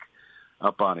back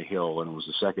up on a hill, and it was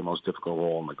the second most difficult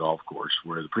hole on the golf course,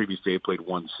 where the previous day played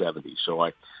 170. So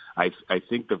I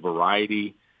think the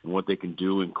variety and what they can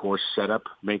do in course setup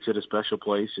makes it a special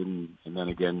place. And then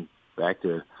again, back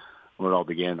to where it all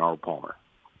began, Arnold Palmer.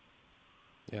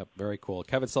 Yep, very cool.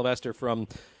 Kevin Slyvester from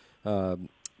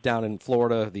down in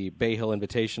Florida, the Bay Hill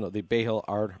Invitational, the Bay Hill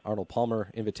Arnold Palmer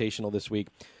Invitational this week.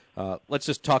 Let's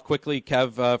just talk quickly,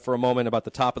 Kev, for a moment about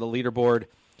the top of the leaderboard.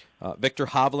 Victor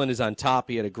Hovland is on top.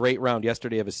 He had a great round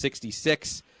yesterday of a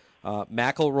 66.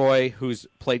 McIlroy, who's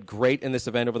played great in this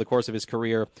event over the course of his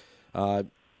career,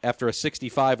 after a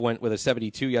 65 went with a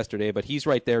 72 yesterday, but he's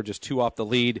right there, just 2 off the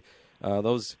lead.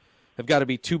 Those have got to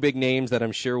be 2 big names that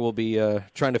I'm sure will be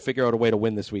trying to figure out a way to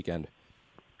win this weekend.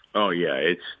 Oh,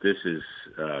 yeah, this is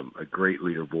a great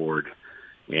leaderboard,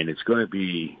 and it's going to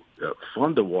be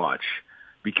fun to watch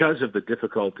because of the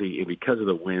difficulty and because of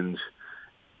the winds.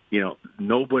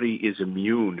 Nobody is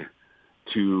immune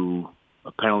to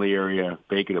a penalty area,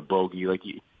 making a bogey. Like,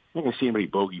 you're not going to see anybody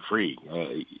bogey-free.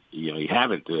 You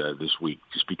haven't this week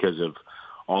just because of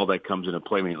all that comes into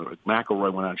play. I mean,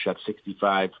 McIlroy went out and shot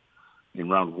 65 in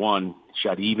round 1,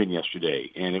 shot even yesterday,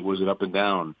 and it was an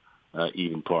up-and-down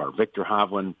even par. Victor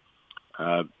Hovland,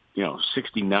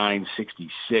 69,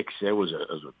 66. It was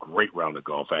a great round of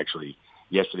golf, actually,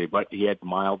 yesterday, but he had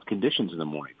mild conditions in the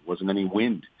morning. There wasn't any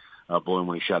wind blowing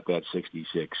when he shot that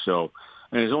 66. So,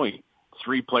 and there's only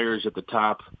 3 players at the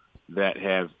top that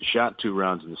have shot 2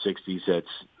 rounds in the 60s. That's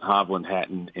Hovland,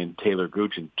 Hatton, and Taylor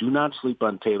Gooch. And do not sleep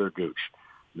on Taylor Gooch.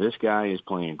 This guy is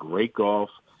playing great golf.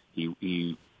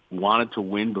 He wanted to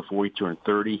win before he turned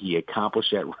 30. He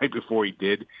accomplished that right before he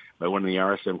did by winning the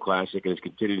RSM Classic, and has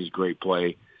continued his great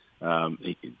play.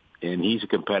 And he's a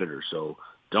competitor, so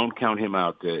don't count him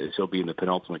out. He'll be in the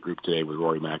penultimate group today with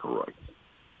Rory McIlroy.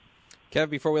 Kev,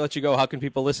 before we let you go, how can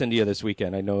people listen to you this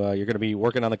weekend? I know you're going to be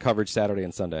working on the coverage Saturday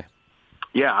and Sunday.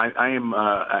 Yeah, I am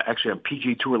actually on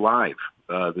PGA Tour Live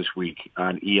this week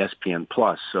on ESPN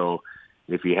Plus. So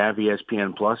if you have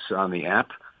ESPN Plus on the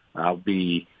app, I'll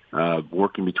be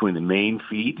working between the main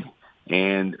feed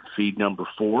and feed number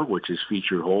 4, which is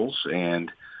featured holes, and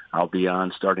I'll be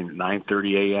on starting at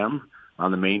 9:30 a.m.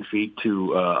 on the main feed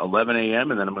to 11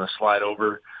 a.m., and then I'm going to slide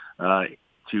over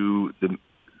to the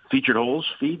featured holes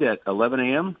feed at 11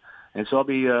 a.m., and so I'll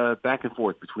be back and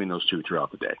forth between those 2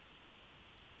 throughout the day.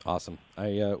 Awesome.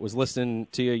 I was listening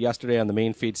to you yesterday on the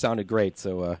main feed. Sounded great,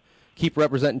 so keep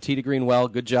representing Tee to Green well.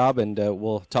 Good job, and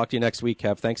we'll talk to you next week,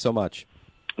 Kev. Thanks so much.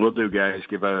 Will do, guys.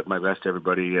 Give my best to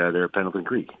everybody there at Pendleton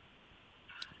Creek.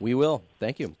 We will.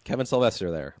 Thank you. Kevin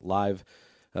Slyvester there, live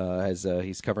as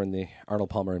he's covering the Arnold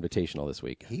Palmer Invitational this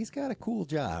week. He's got a cool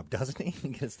job, doesn't he? He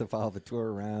gets to follow the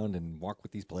tour around and walk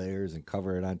with these players and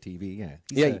cover it on TV.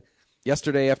 Yeah.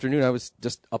 Yesterday afternoon, I was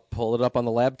just pull it up on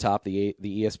the laptop, the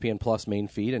ESPN Plus main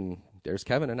feed, and there's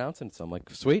Kevin announcing. So I'm like,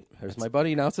 sweet, there's my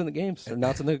buddy announcing the games,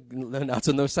 announcing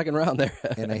the second round there.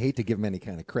 And I hate to give him any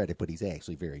kind of credit, but he's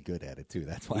actually very good at it, too.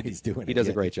 That's why he's doing it. He does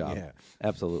a great job. Yeah.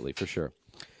 Absolutely, for sure.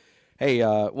 Hey,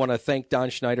 want to thank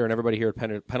Don Schneider and everybody here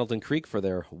at Pendleton Creek for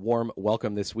their warm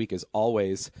welcome this week, as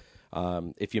always.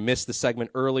 If you missed the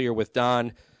segment earlier with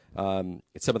Don,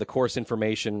 it's some of the course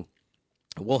information.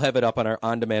 We'll have it up on our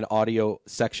on-demand audio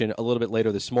section a little bit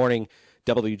later this morning,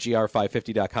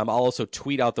 WGR550.com. I'll also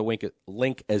tweet out the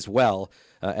link as well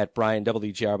at Brian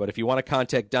WGR. But if you want to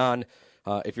contact Don,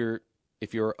 if your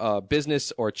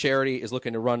business or charity is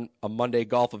looking to run a Monday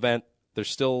golf event, there's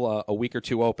still a week or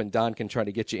 2 open. Don can try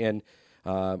to get you in.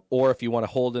 Or if you want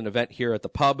to hold an event here at the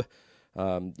pub,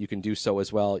 you can do so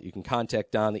as well. You can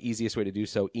contact Don. The easiest way to do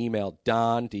so, email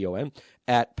Don, D-O-N,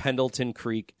 at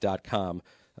pendletoncreek.com.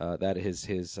 That is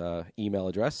his email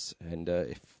address. And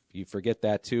if you forget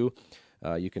that, too,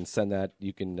 you can send that.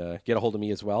 You can get a hold of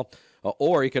me as well.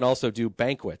 Or you can also do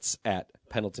banquets at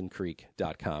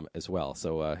pendletoncreek.com as well.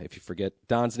 So if you forget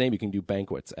Don's name, you can do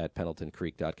banquets at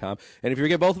pendletoncreek.com. And if you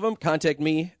forget both of them, contact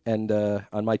me and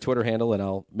on my Twitter handle, and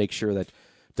I'll make sure that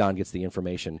Don gets the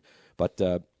information. But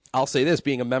I'll say this,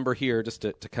 being a member here, just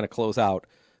to kind of close out,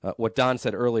 what Don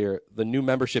said earlier, the new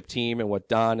membership team and what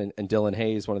Don and Dylan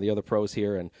Hayes, one of the other pros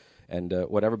here, and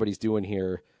what everybody's doing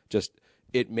here, just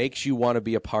it makes you want to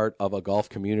be a part of a golf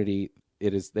community.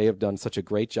 They have done such a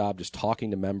great job just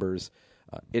talking to members.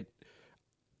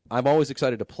 I'm always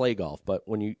excited to play golf, but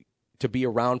to be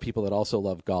around people that also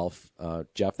love golf,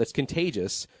 Jeff, that's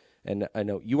contagious. And I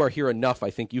know you are here enough.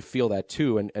 I think you feel that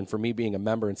too. And for me being a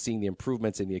member and seeing the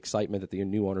improvements and the excitement that the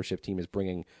new ownership team is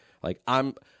bringing,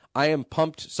 I am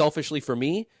pumped selfishly for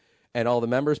me and all the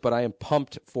members, but I am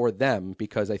pumped for them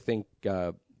because I think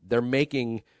they're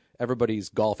making everybody's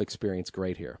golf experience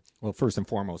great here. Well, first and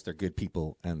foremost, they're good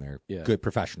people and they're good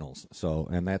professionals. So,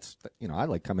 and that's, I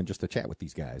like coming just to chat with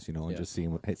these guys, and just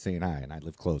saying hi, and I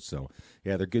live close. So,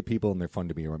 yeah, they're good people and they're fun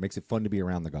to be around. It makes it fun to be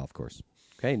around the golf course.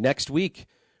 Okay, next week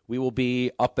we will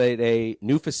be up at a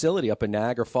new facility up in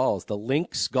Niagara Falls, the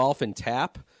Lynx Golf and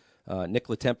Tap. Nick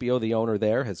Latempio, the owner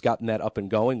there, has gotten that up and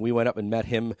going. We went up and met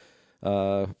him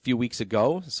a few weeks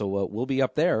ago, so we'll be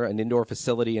up there, an indoor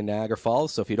facility in Niagara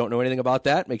Falls. So if you don't know anything about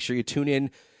that, make sure you tune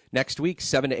in next week,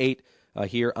 7 to 8,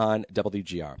 here on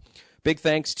WGR. Big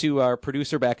thanks to our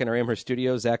producer back in our Amherst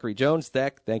studio, Zachary Jones.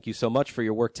 Zach, thank you so much for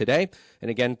your work today. And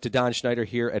again, to Don Schneider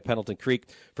here at Pendleton Creek.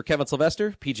 For Kevin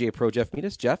Slyvester, PGA Pro Jeff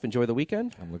Meadis. Jeff, enjoy the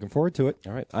weekend. I'm looking forward to it.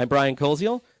 All right. I'm Brian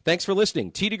Koziel. Thanks for listening.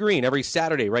 Tee to Green every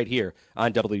Saturday right here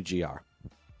on WGR.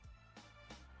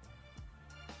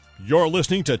 You're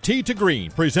listening to Tee to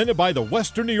Green, presented by the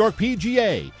Western New York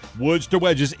PGA. Woods to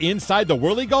wedges inside the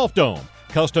Whirly Golf Dome.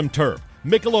 Custom turf,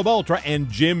 Michelob Ultra, and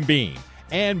Jim Beam.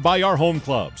 And by our home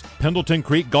clubs, Pendleton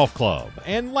Creek Golf Club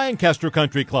and Lancaster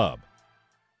Country Club.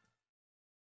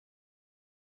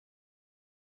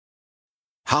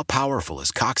 How powerful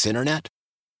is Cox Internet?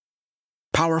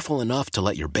 Powerful enough to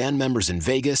let your band members in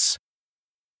Vegas,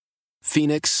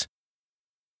 Phoenix,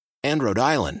 and Rhode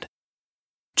Island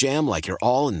jam like you're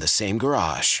all in the same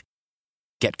garage.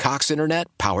 Get Cox Internet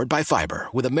powered by fiber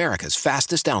with America's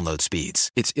fastest download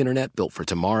speeds. It's internet built for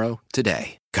tomorrow,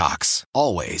 today. Cox,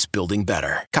 always building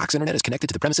better. Cox Internet is connected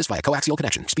to the premises via coaxial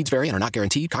connection. Speeds vary and are not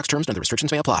guaranteed. Cox terms and other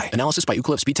restrictions may apply. Analysis by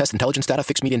Ookla Speed Test Intelligence Data.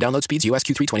 Fixed median download speeds. US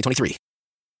Q3 2023.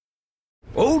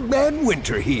 Old Man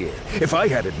Winter here. If I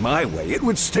had it my way, it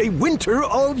would stay winter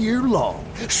all year long.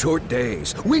 Short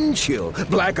days, wind chill,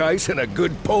 black ice, and a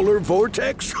good polar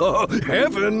vortex. Oh,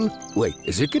 heaven. Wait,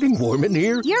 is it getting warm in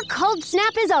here? Your cold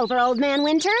snap is over, Old Man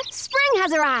Winter. Spring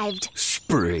has arrived.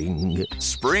 Spring.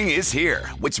 Spring is here,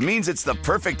 which means it's the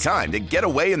perfect time to get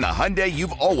away in the Hyundai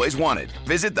you've always wanted.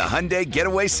 Visit the Hyundai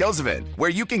Getaway Sales Event, where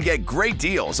you can get great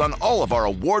deals on all of our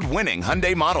award-winning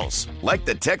Hyundai models, like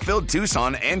the tech-filled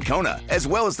Tucson and Kona, as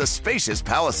well as the spacious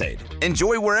Palisade.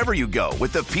 Enjoy wherever you go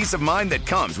with the peace of mind that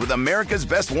comes with America's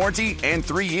best warranty and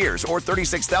 3 years or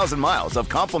 36,000 miles of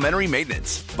complimentary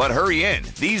maintenance. But hurry in,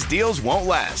 these deals won't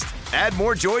last. Add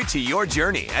more joy to your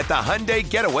journey at the Hyundai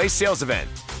Getaway Sales Event.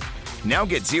 Now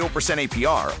get 0%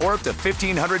 APR or up to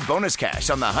 $1,500 bonus cash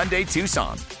on the Hyundai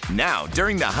Tucson. Now,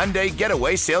 during the Hyundai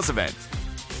Getaway Sales Event.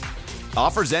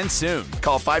 Offers end soon.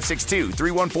 Call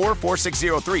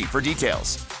 562-314-4603 for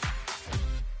details.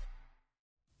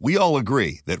 We all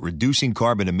agree that reducing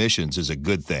carbon emissions is a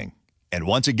good thing. And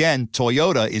once again,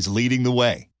 Toyota is leading the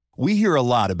way. We hear a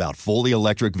lot about fully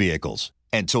electric vehicles,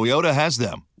 and Toyota has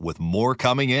them, with more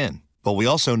coming in. But we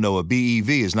also know a BEV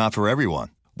is not for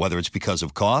everyone, whether it's because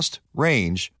of cost,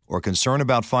 range, or concern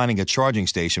about finding a charging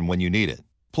station when you need it.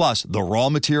 Plus, the raw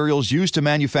materials used to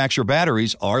manufacture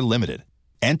batteries are limited.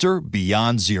 Enter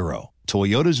Beyond Zero,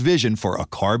 Toyota's vision for a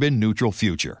carbon-neutral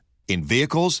future. In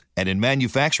vehicles and in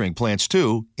manufacturing plants,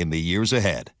 too, in the years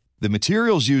ahead. The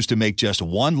materials used to make just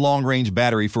one long-range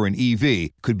battery for an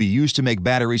EV could be used to make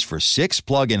batteries for 6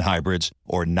 plug-in hybrids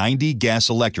or 90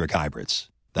 gas-electric hybrids.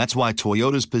 That's why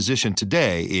Toyota's position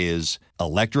today is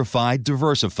electrified,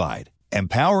 diversified,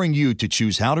 empowering you to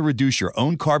choose how to reduce your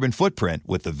own carbon footprint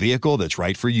with the vehicle that's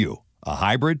right for you, a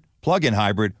hybrid, plug-in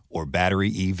hybrid, or battery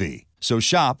EV. So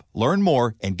shop, learn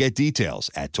more, and get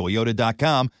details at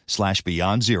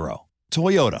toyota.com/beyond zero.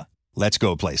 Toyota, let's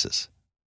go places.